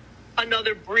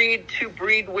 Another breed to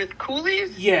breed with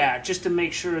Koolies? Yeah, just to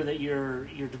make sure that you're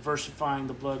diversifying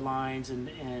the bloodlines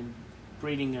and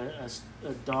breeding a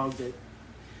dog that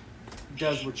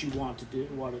does what you want it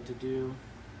to do.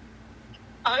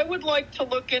 I would like to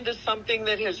look into something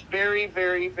that has very,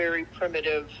 very, very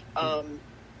primitive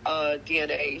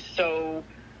DNA. So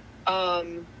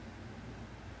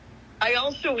I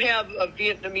also have a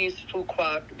Vietnamese Phu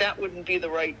Quoc. That wouldn't be the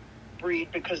right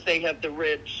breed because they have the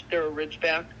ridge. They're a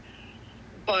ridgeback.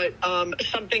 But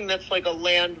something that's like a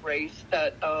land race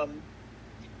that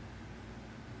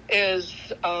is...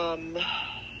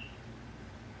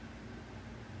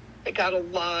 It got a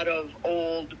lot of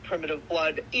old primitive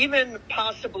blood, even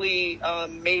possibly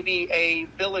maybe a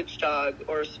village dog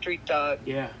or a street dog.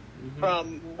 Yeah. Mm-hmm.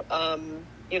 From,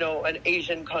 an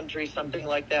Asian country, something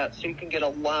like that. So you can get a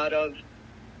lot of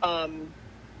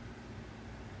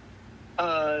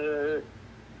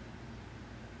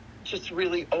just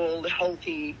really old,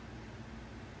 healthy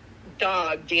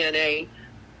dog DNA.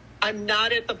 I'm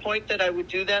not at the point that I would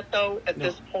do that, though. At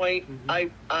this point,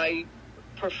 I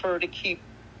prefer to keep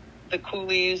the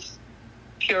Koolies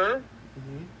pure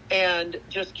and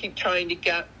just keep trying to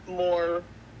get more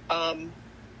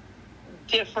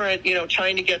different,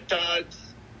 trying to get dogs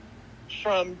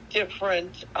from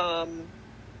different,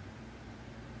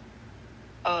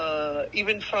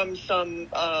 even from some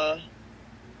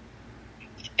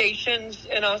stations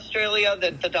in Australia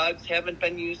that the dogs haven't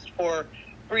been used for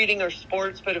breeding or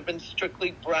sports, but have been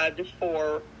strictly bred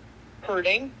for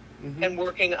herding and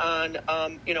working on,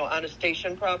 on a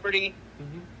station property.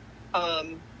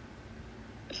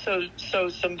 So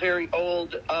some very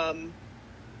old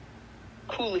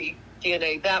Koolie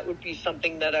DNA, that would be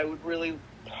something that I would really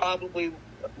probably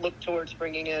look towards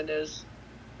bringing in is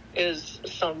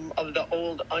some of the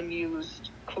old unused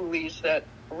Koolies that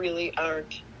really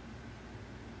aren't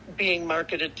being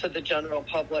marketed to the general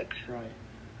public. Right.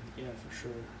 Yeah, for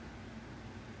sure.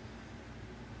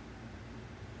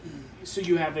 So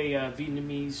you have a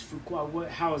Vietnamese Phu Qua.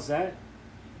 How is that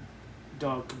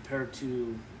dog compared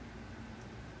to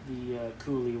the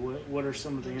Koolie? What are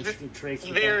some of the interesting traits?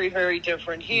 Very, very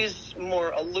different. He's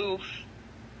more aloof,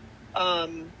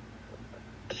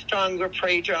 stronger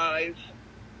prey drive.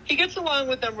 He gets along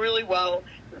with them really well.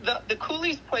 The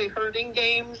Koolies play herding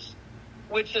games,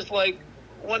 which is like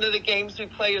one of the games we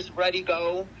play is Ready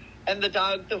Go, and the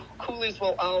Koolies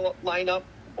will all line up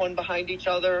one behind each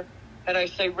other, and I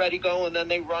say Ready Go, and then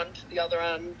they run to the other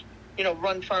end,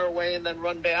 run far away and then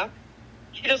run back.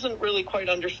 He doesn't really quite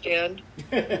understand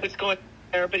what's going on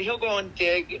there, but he'll go and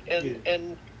dig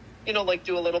and like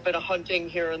do a little bit of hunting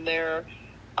here and there.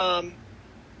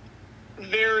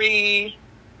 Very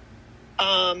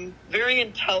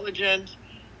intelligent,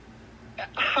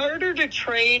 harder to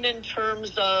train in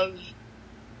terms of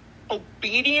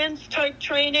obedience type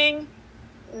training,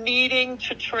 needing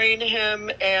to train him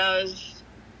as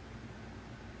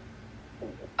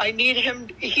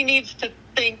he needs to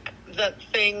think that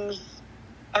things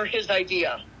are his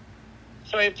idea.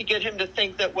 So I have to get him to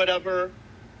think that whatever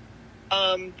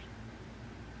I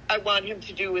want him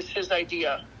to do is his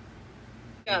idea.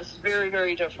 Yes, very,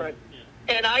 very different.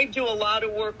 And I do a lot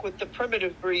of work with the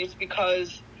primitive breeds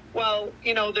because,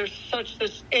 there's such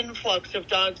this influx of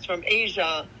dogs from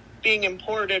Asia being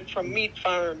imported from meat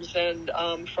farms and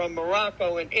from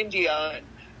Morocco and India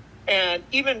and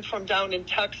even from down in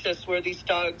Texas where these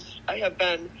dogs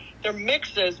they're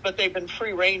mixes, but they've been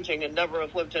free ranging and never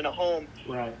have lived in a home.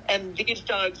 Right. And these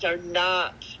dogs are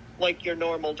not like your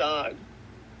normal dog.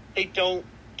 They don't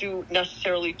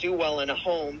necessarily do well in a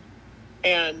home.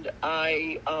 And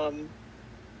I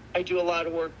do a lot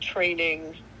of work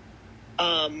training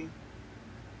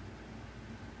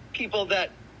people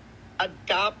that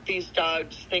adopt these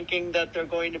dogs thinking that they're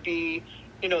going to be,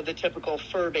 the typical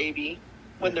fur baby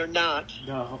when they're not.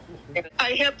 No.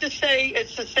 I have to say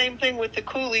it's the same thing with the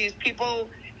Koolies.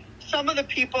 Some of the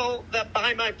people that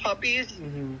buy my puppies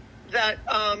that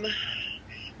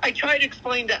I try to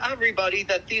explain to everybody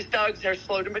that these dogs are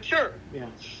slow to mature. Yeah.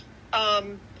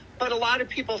 But a lot of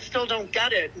people still don't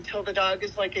get it until the dog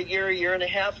is like a year and a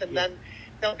half, and then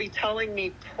they'll be telling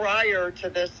me prior to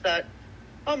this that,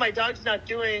 oh, my dog's not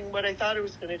doing what I thought it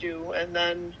was going to do. And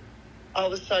then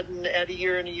all of a sudden at a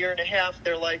year and a half,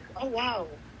 they're like, oh, wow.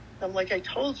 I'm like, I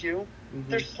told you,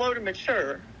 they're slow to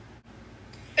mature.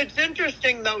 It's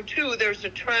interesting, though, too. There's a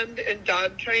trend in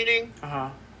dog training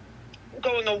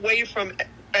going away from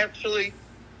actually,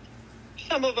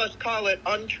 some of us call it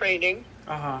untraining,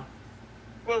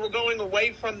 where we're going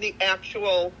away from the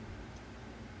actual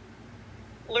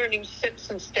learning sits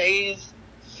and stays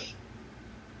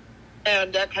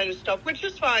and that kind of stuff, which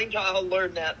is fine. I'll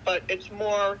learn that, but it's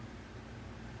more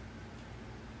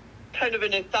kind of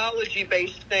an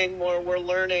anthology-based thing where we're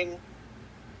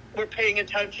paying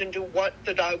attention to what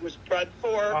the dog was bred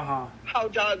for, how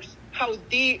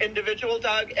the individual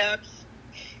dog acts,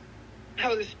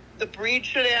 how the breed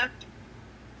should act,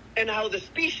 and how the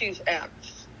species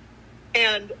acts.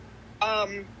 And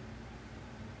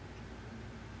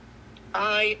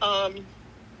I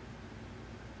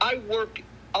work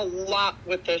a lot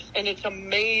with this, and it's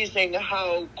amazing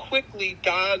how quickly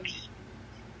dogs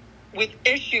with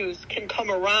issues can come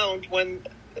around when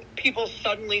people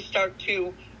suddenly start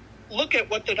to look at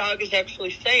what the dog is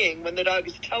actually saying when the dog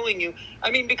is telling you.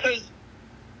 I mean, because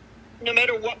no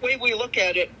matter what way we look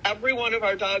at it, every one of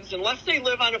our dogs, unless they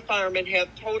live on a farm and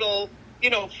have total,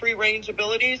 free range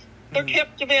abilities, they're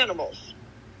captive animals.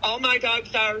 All my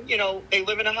dogs are, they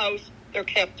live in a house, they're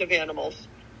captive animals.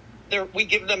 We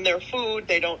give them their food,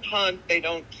 they don't hunt, they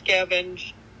don't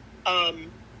scavenge.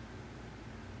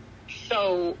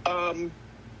 So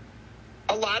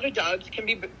a lot of dogs can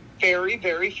be very,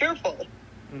 very fearful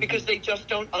because they just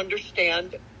don't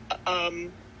understand the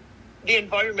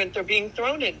environment they're being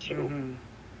thrown into.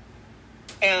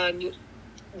 And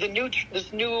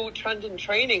this new trend in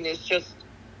training is just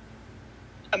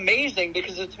amazing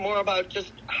because it's more about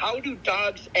just how do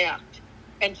dogs act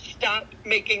and stop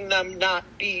making them not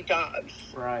be dogs.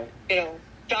 Right. You know,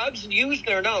 dogs use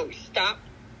their nose. Stop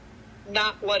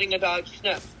not letting a dog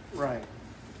sniff. Right.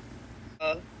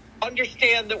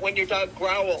 Understand that when your dog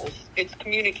growls, it's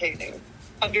communicating.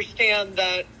 Understand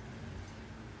that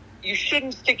you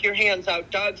shouldn't stick your hands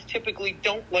out. Dogs typically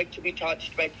don't like to be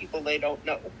touched by people they don't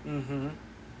know.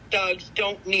 Dogs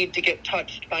don't need to get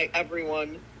touched by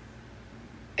everyone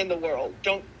in the world.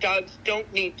 Dogs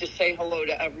don't need to say hello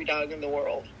to every dog in the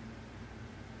world.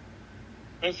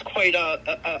 It's quite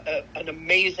an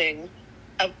amazing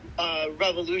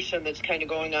revolution that's kind of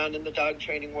going on in the dog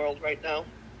training world right now.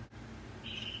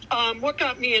 What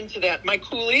got me into that? My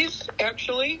Koolies,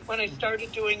 actually, when I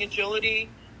started doing agility,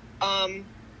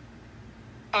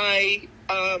 I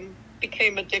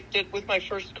became addicted with my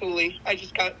first Koolie. I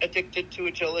just got addicted to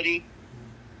agility.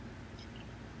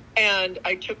 And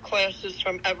I took classes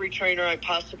from every trainer I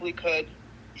possibly could.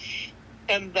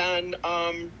 And then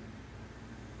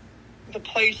the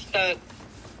place that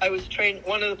I was trained,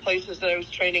 one of the places that I was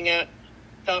training at,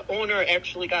 the owner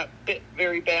actually got bit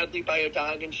very badly by a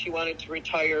dog and she wanted to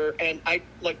retire. And I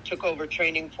took over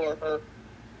training for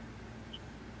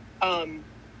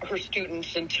her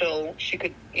students until she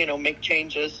could, make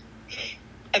changes.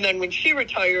 And then when she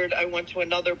retired, I went to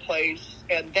another place,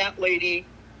 and that lady,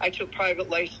 I took private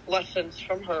lessons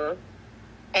from her,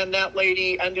 and that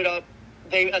lady ended up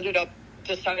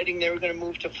deciding they were going to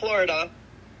move to Florida,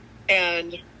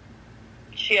 and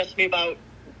she asked me about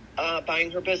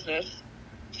buying her business.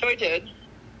 So I did,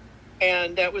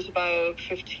 and that was about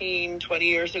 15, 20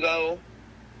 years ago.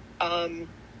 And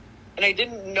I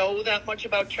didn't know that much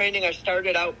about training. I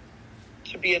started out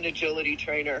to be an agility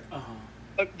trainer,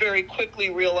 but very quickly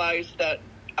realized that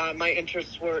my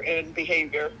interests were in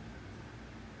behavior.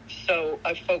 So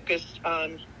I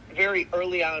very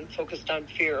early on, focused on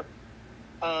fear.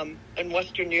 In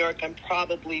Western New York, I'm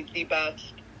probably the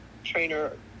best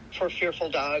trainer for fearful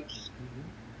dogs.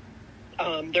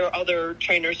 There are other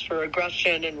trainers for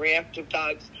aggression and reactive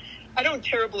dogs. I don't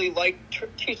terribly like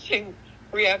teaching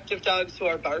reactive dogs who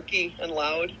are barky and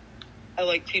loud. I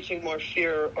like teaching more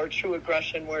fear or true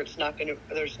aggression where there's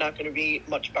not going to be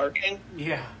much barking.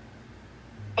 Yeah.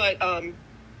 But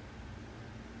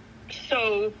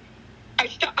so I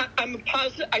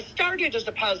started as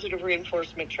a positive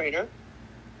reinforcement trainer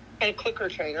and a clicker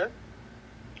trainer.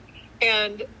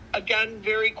 And again,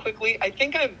 very quickly, I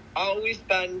think I've always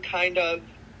been kind of,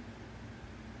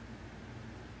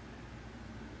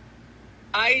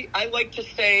 I like to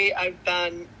say I've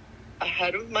been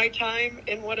ahead of my time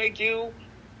in what I do,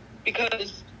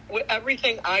 because with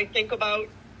everything I think about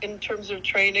in terms of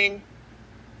training,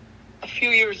 a few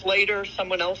years later,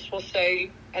 someone else will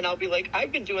say, and I'll be like,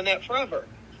 I've been doing that forever.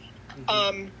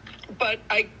 But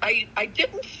I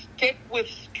didn't stick with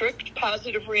strict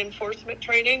positive reinforcement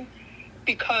training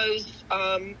because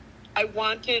I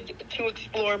wanted to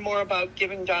explore more about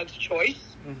giving dogs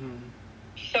choice.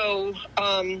 So,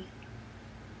 and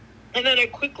then I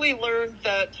quickly learned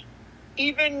that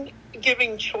even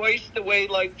giving choice the way,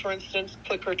 for instance,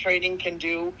 clicker training can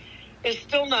do, is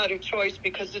still not a choice,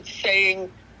 because it's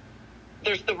saying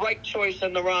there's the right choice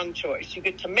and the wrong choice. You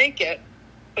get to make it,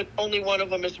 but only one of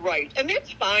them is right. And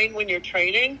that's fine when you're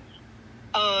training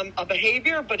a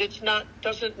behavior, but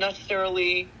doesn't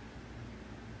necessarily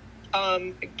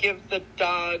give the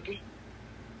dog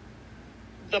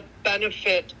the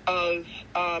benefit of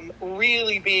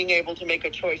really being able to make a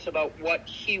choice about what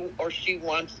he or she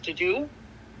wants to do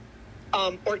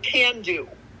or can do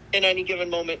in any given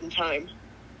moment in time.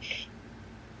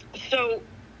 So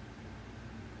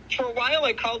for a while,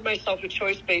 I called myself a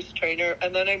choice-based trainer,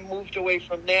 and then I moved away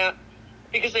from that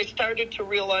because I started to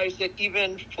realize that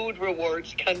even food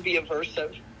rewards can be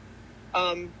aversive.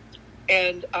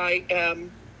 And I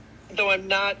am, though I'm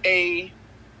not a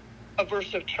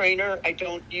aversive trainer, I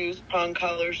don't use prong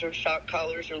collars or shock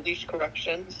collars or leash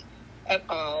corrections at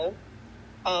all.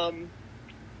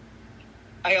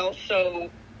 I also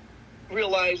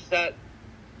realize that,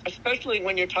 especially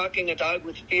when you're talking a dog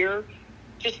with fear,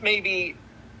 just maybe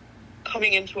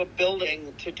coming into a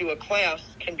building to do a class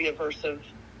can be aversive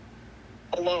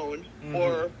alone,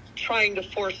 or trying to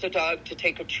force a dog to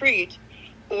take a treat,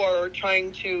 or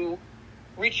trying to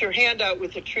reach your hand out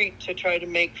with a treat to try to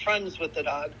make friends with the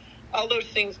dog. All those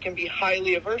things can be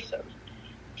highly aversive.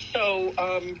 So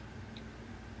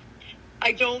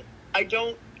I don't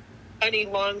any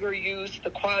longer use the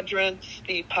quadrants,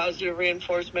 the positive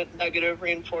reinforcement, negative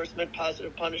reinforcement,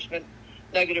 positive punishment,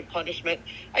 negative punishment.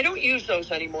 I don't use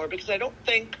those anymore because I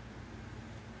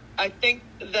think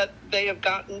that they have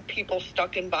gotten people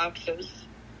stuck in boxes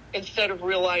instead of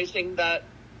realizing that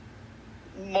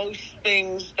most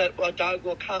things that a dog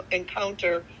will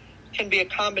encounter can be a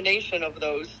combination of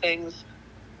those things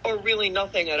or really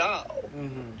nothing at all.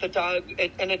 Mm-hmm. The dog,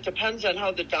 and it depends on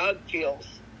how the dog feels.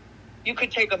 You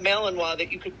could take a Malinois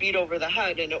that you could beat over the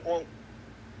head and it won't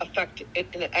affect it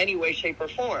in any way, shape, or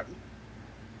form.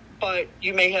 But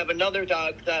you may have another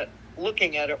dog that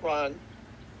looking at it wrong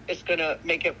is going to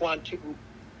make it want to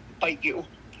bite you.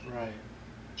 Right.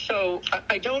 So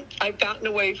I've gotten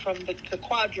away from the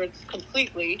quadrants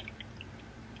completely,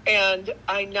 and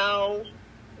I now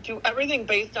do everything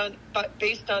based on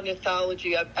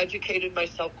ethology. I've educated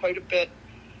myself quite a bit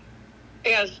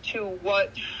as to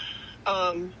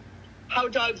how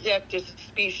dogs act as a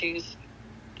species.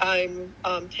 I'm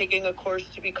taking a course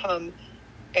to become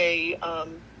a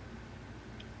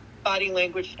body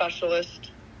language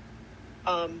specialist,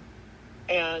 and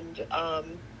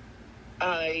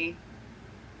I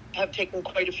have taken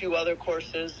quite a few other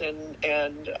courses,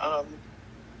 and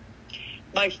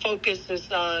my focus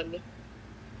is on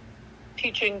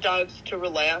teaching dogs to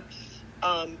relax,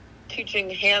 teaching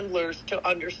handlers to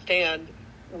understand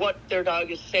what their dog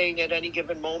is saying at any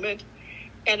given moment.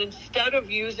 And instead of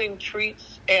using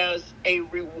treats as a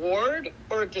reward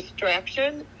or a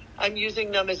distraction, I'm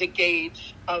using them as a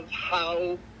gauge of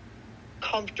how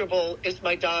comfortable is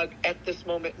my dog at this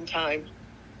moment in time.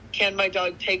 Can my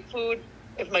dog take food?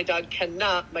 If my dog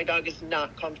cannot, my dog is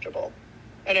not comfortable,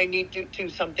 and I need to do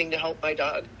something to help my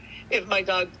dog. If my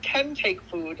dog can take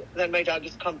food, then my dog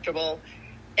is comfortable,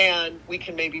 and we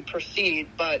can maybe proceed.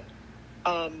 But,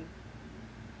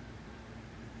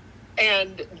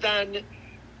 and then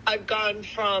I've gone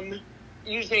from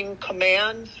using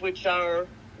commands, which are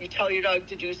you tell your dog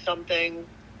to do something,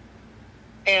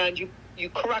 and you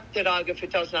correct the dog if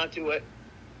it does not do it,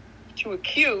 to a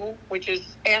cue, which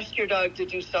is ask your dog to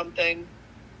do something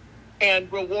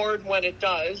and reward when it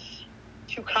does,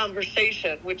 to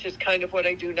conversation, which is kind of what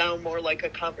I do now, more like a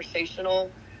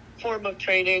conversational form of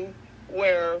training,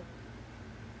 where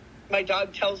my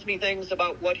dog tells me things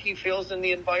about what he feels in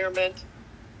the environment,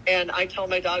 and I tell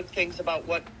my dog things about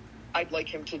what I'd like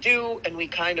him to do, and we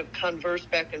kind of converse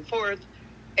back and forth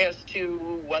as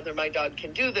to whether my dog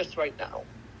can do this right now.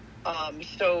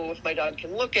 So if my dog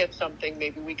can look at something,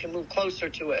 maybe we can move closer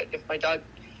to it. If my dog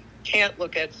can't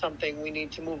look at something, we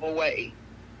need to move away.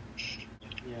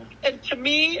 Yeah. And to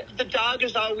me, the dog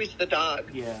is always the dog.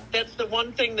 Yeah. That's the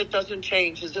one thing that doesn't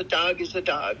change, is a dog is a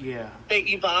dog. Yeah. They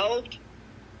evolved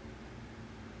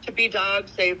to be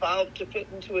dogs. They evolved to fit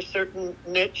into a certain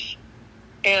niche.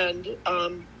 And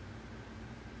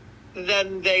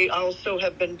then they also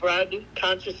have been bred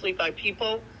consciously by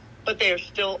people, but they are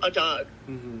still a dog.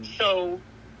 Mm-hmm. So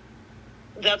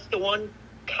that's the one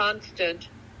constant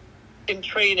in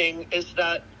training, is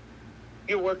that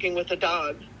you're working with a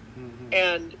dog. Mm-hmm.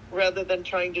 And rather than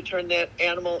trying to turn that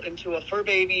animal into a fur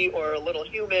baby or a little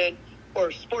human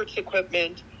or sports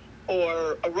equipment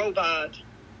or a robot,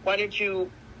 why don't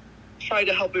you try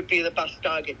to help it be the best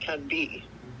dog it can be?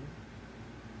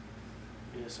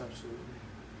 Mm-hmm. Yes, absolutely.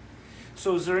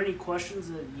 So is there any questions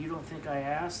that you don't think I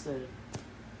asked that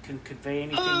can convey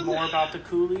anything more about the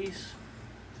Koolies?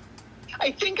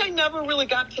 I think I never really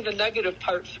got to the negative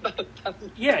parts about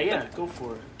them. Yeah, go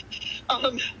for it.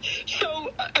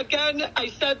 So again, I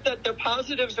said that their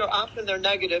positives are often their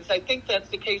negatives. I think that's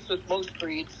the case with most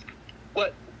breeds.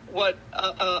 What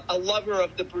a lover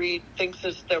of the breed thinks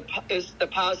is the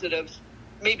positives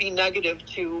may be negative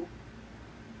to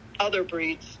other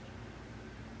breeds.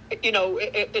 You know,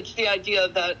 it's the idea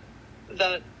that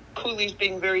Koolies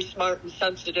being very smart and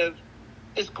sensitive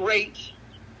is great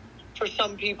for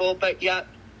some people, but yet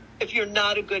if you're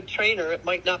not a good trainer, it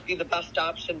might not be the best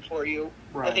option for you.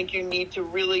 Right. I think you need to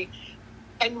really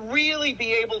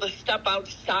be able to step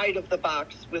outside of the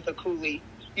box with a Koolie.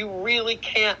 You really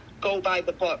can't go by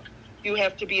the book. You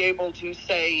have to be able to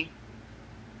say,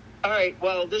 all right,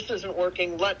 well, this isn't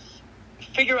working. Let's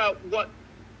figure out what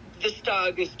this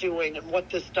dog is doing and what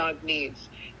this dog needs,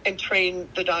 and train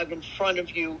the dog in front of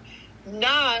you,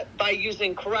 not by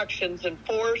using corrections and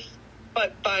force,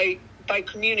 but by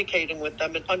communicating with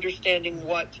them and understanding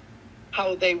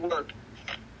how they work.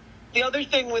 The other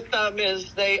thing with them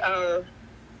is they are,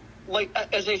 like,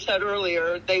 as I said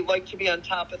earlier, they like to be on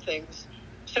top of things.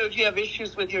 So if you have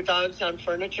issues with your dogs on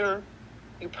furniture,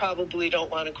 you probably don't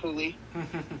want a Koolie.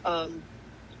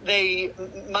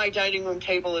 My dining room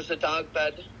table is a dog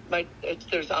bed.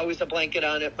 There's always a blanket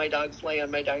on it. My dogs lay on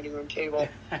my dining room table.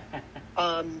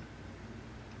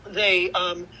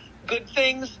 Good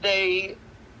things, they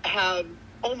have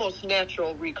almost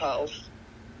natural recalls.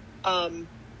 The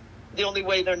only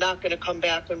way they're not going to come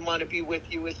back and want to be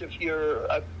with you is if you're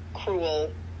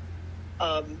cruel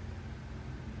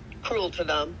to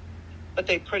them. But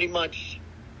they pretty much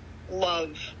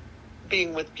love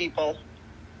being with people.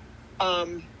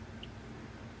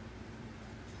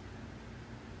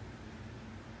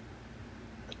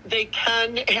 They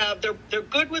can have, they're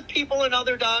good with people and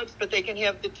other dogs, but they can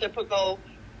have the typical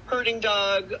herding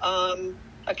dog,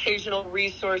 occasional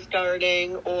resource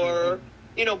guarding, or,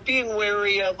 being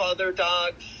wary of other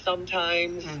dogs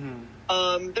sometimes.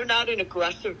 They're not an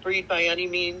aggressive breed by any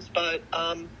means, but,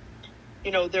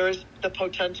 there is the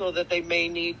potential that they may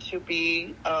need to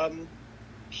be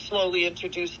slowly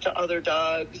introduced to other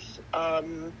dogs.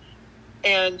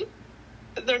 And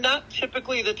they're not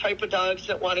typically the type of dogs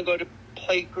that want to go to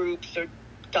play groups or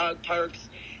dog parks.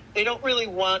 They don't really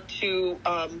want to,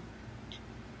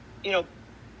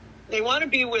 they want to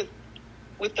be with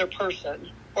their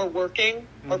person or working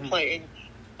or playing,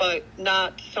 but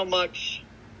not so much.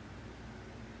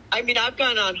 I mean, I've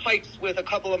gone on hikes with a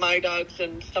couple of my dogs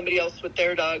and somebody else with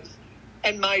their dogs,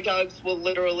 and my dogs will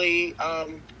literally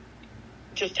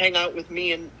just hang out with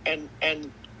me and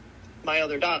my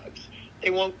other dogs. They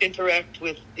won't interact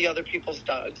with the other people's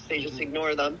dogs. They just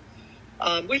ignore them,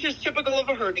 which is typical of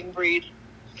a herding breed.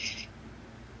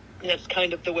 That's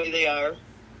kind of the way they are.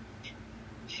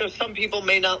 So some people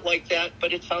may not like that,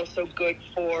 but it's also good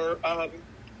for,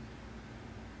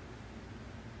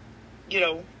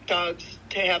 dogs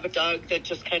to have a dog that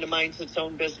just kind of minds its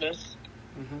own business.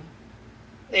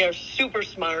 They are super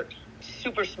smart,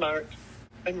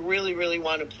 and really, really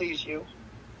want to please you.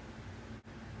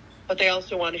 But they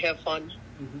also want to have fun.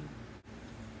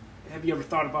 Have you ever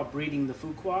thought about breeding the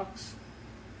Fuquaks?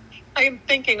 I am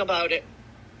thinking about it.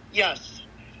 Yes.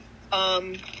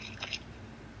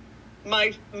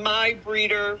 My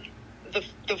breeder, the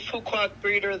Fuquak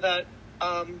breeder that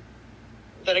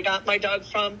I got my dog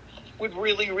from, would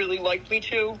really, really like me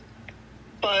to,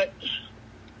 but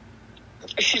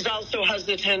she's also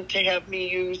hesitant to have me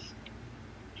use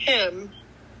him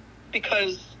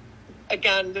because,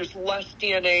 again, there's less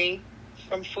DNA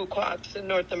from Fuquaks in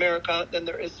North America than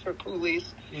there is for Koolies.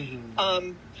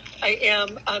 I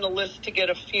am on a list to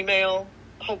get a female,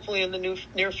 hopefully in the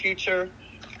near future,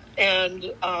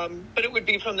 and but it would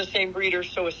be from the same breeder,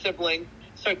 so a sibling,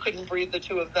 so I couldn't breed the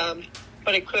two of them.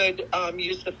 But I could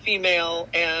use the female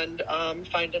and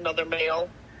find another male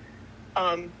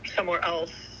somewhere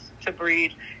else to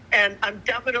breed. And I'm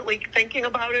definitely thinking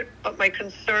about it, but my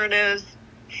concern is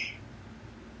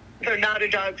they're not a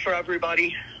dog for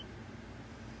everybody.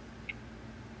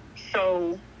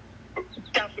 So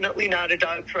definitely not a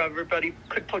dog for everybody.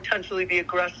 Could potentially be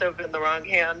aggressive in the wrong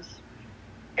hands.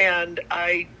 And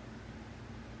I'm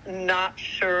not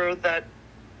sure that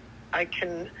I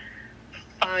can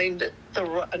find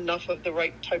enough of the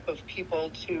right type of people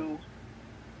to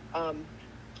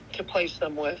place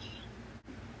them with.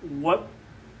 What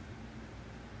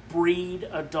breed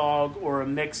a dog or a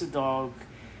mix of dog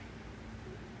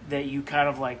that you kind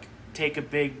of like take a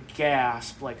big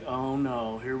gasp, like, oh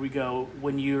no, here we go,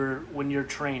 when you're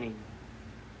training?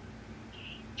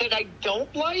 That I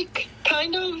don't like,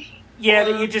 kind of? Yeah,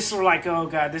 that you just are like, oh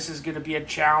god, this is going to be a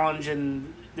challenge,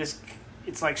 and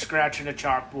it's like scratching a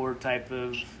chalkboard type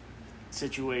of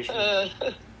situation.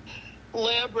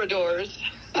 Labradors.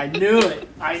 I knew it.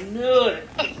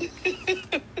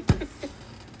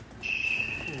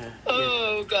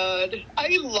 Oh, God.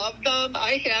 I love them.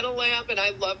 I had a lab, and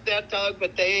I love that dog,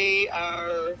 but they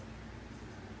are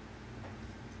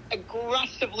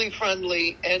aggressively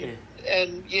friendly,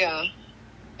 and yeah.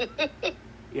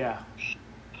 Yeah.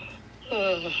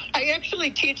 I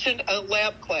actually teach a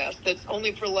lab class that's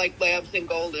only for, like, labs and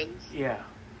goldens. Yeah.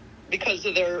 Because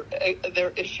of their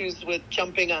issues with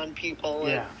jumping on people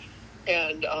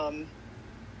and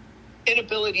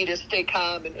inability to stay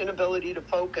calm and inability to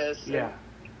focus. Yeah.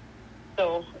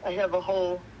 So I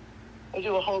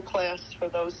do a whole class for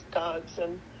those dogs,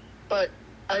 but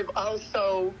I've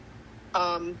also,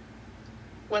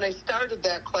 when I started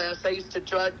that class, I used to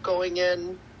dread going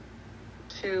in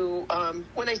to,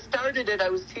 when I started it, I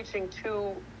was teaching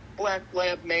 2 black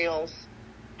lab males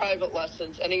private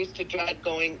lessons, and I used to dread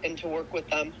going in to work with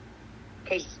them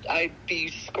because I'd be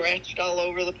scratched all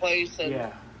over the place.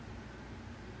 And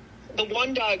the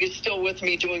one dog is still with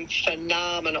me doing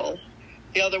phenomenal.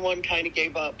 The other one kind of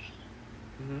gave up.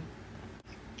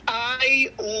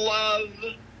 I love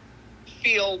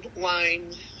field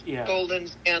lines,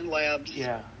 Goldens and Labs.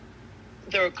 Yeah.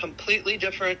 They're a completely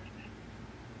different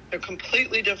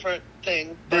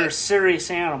thing. They're a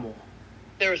serious animal.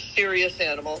 They're a serious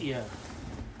animal. Yeah.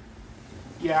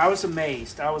 Yeah, I was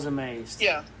amazed.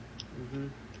 Yeah. Mm-hmm.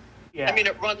 Yeah. I mean,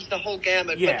 it runs the whole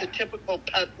gamut, but the typical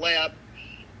pet lab,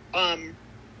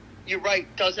 you're right,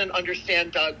 doesn't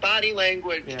understand dog body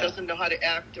language, doesn't know how to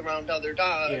act around other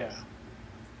dogs. Yeah.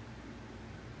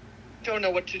 Don't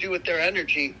know what to do with their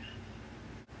energy.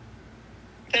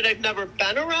 That I've never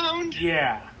been around?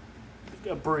 Yeah.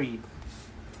 A breed.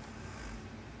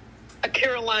 A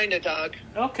Carolina dog.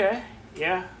 Okay.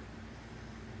 Yeah.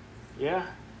 Yeah.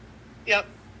 Yep.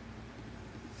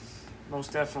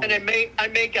 Most definitely. And I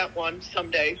may get one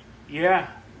someday. Yeah.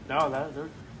 No,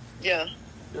 they're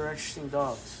interesting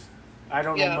dogs. I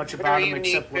don't know much about them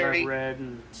except what I've read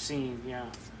and seen. Yeah.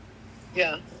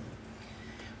 Yeah.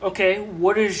 Okay,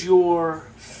 what is your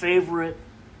favorite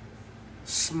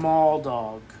small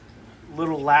dog?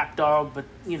 Little lap dog, but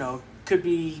could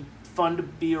be fun to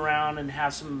be around and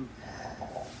have some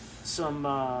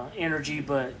energy,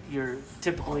 but you're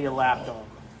typically a lap dog.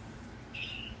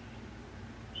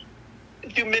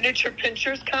 Do miniature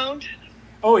pinchers count?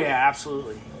 Oh yeah,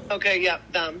 absolutely. Okay, yeah,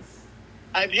 them.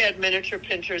 I've had miniature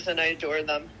pinchers and I adore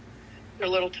them. They're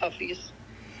little toughies.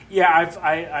 Yeah,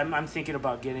 I'm thinking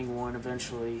about getting one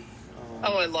eventually.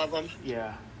 I love them.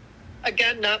 Yeah.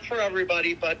 Again, not for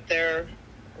everybody, but they're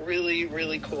really,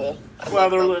 really cool. Well,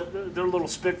 they're little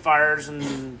Spitfires,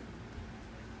 and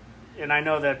I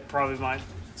know that probably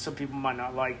some people might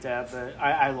not like that, but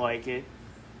I like it.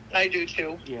 I do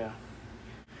too. Yeah.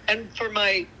 And for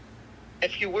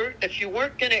if you weren't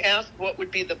going to ask what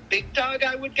would be the big dog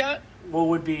I would get, what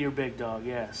would be your big dog?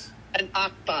 Yes. An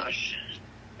Akbash.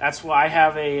 That's why I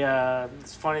have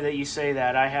it's funny that you say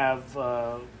that. I have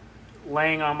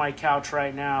laying on my couch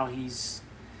right now. He's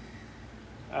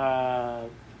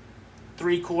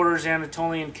 3/4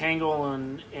 Anatolian Kangal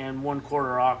and 1/4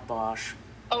 Akbash.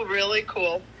 Oh, really?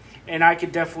 Cool. And I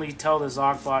could definitely tell this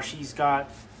Akbash.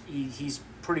 He's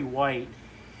pretty white.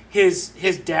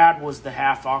 His dad was the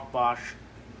half Akbash.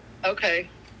 Okay.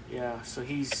 Yeah, so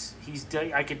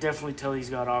I could definitely tell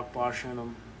he's got Akbash in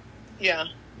him. Yeah.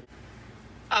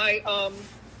 I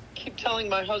keep telling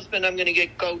my husband I'm going to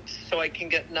get goats so I can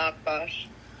get an Akbash.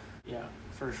 Yeah,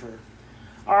 for sure.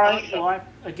 All right. Awesome. Well,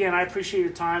 I appreciate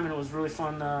your time, and it was really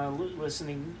fun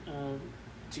listening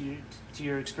to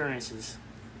your experiences.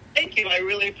 Thank you. I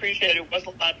really appreciate it. It was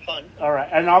a lot of fun. All right,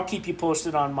 and I'll keep you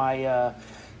posted on my,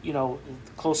 the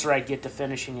closer I get to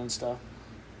finishing and stuff.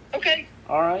 Okay.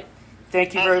 All right.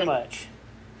 Thank you very much.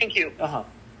 Thank you. Uh-huh.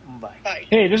 Bye. Bye.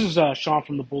 Hey, this is Sean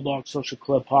from the Bulldog Social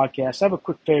Club podcast. I have a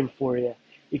quick favor for you.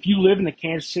 If you live in the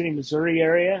Kansas City, Missouri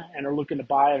area and are looking to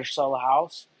buy or sell a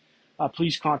house,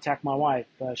 please contact my wife.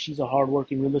 She's a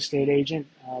hardworking real estate agent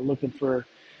looking for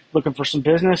some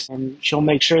business, and she'll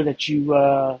make sure that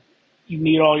you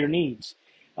meet all your needs.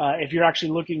 If you're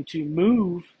actually looking to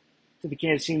move to the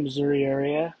Kansas City, Missouri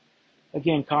area,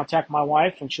 again, contact my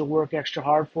wife, and she'll work extra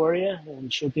hard for you,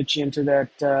 and she'll get you into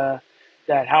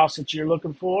that house that you're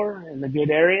looking for in the good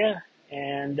area,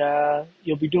 and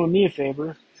you'll be doing me a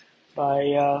favor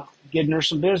by getting her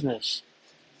some business.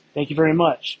 Thank you very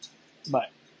much. Bye.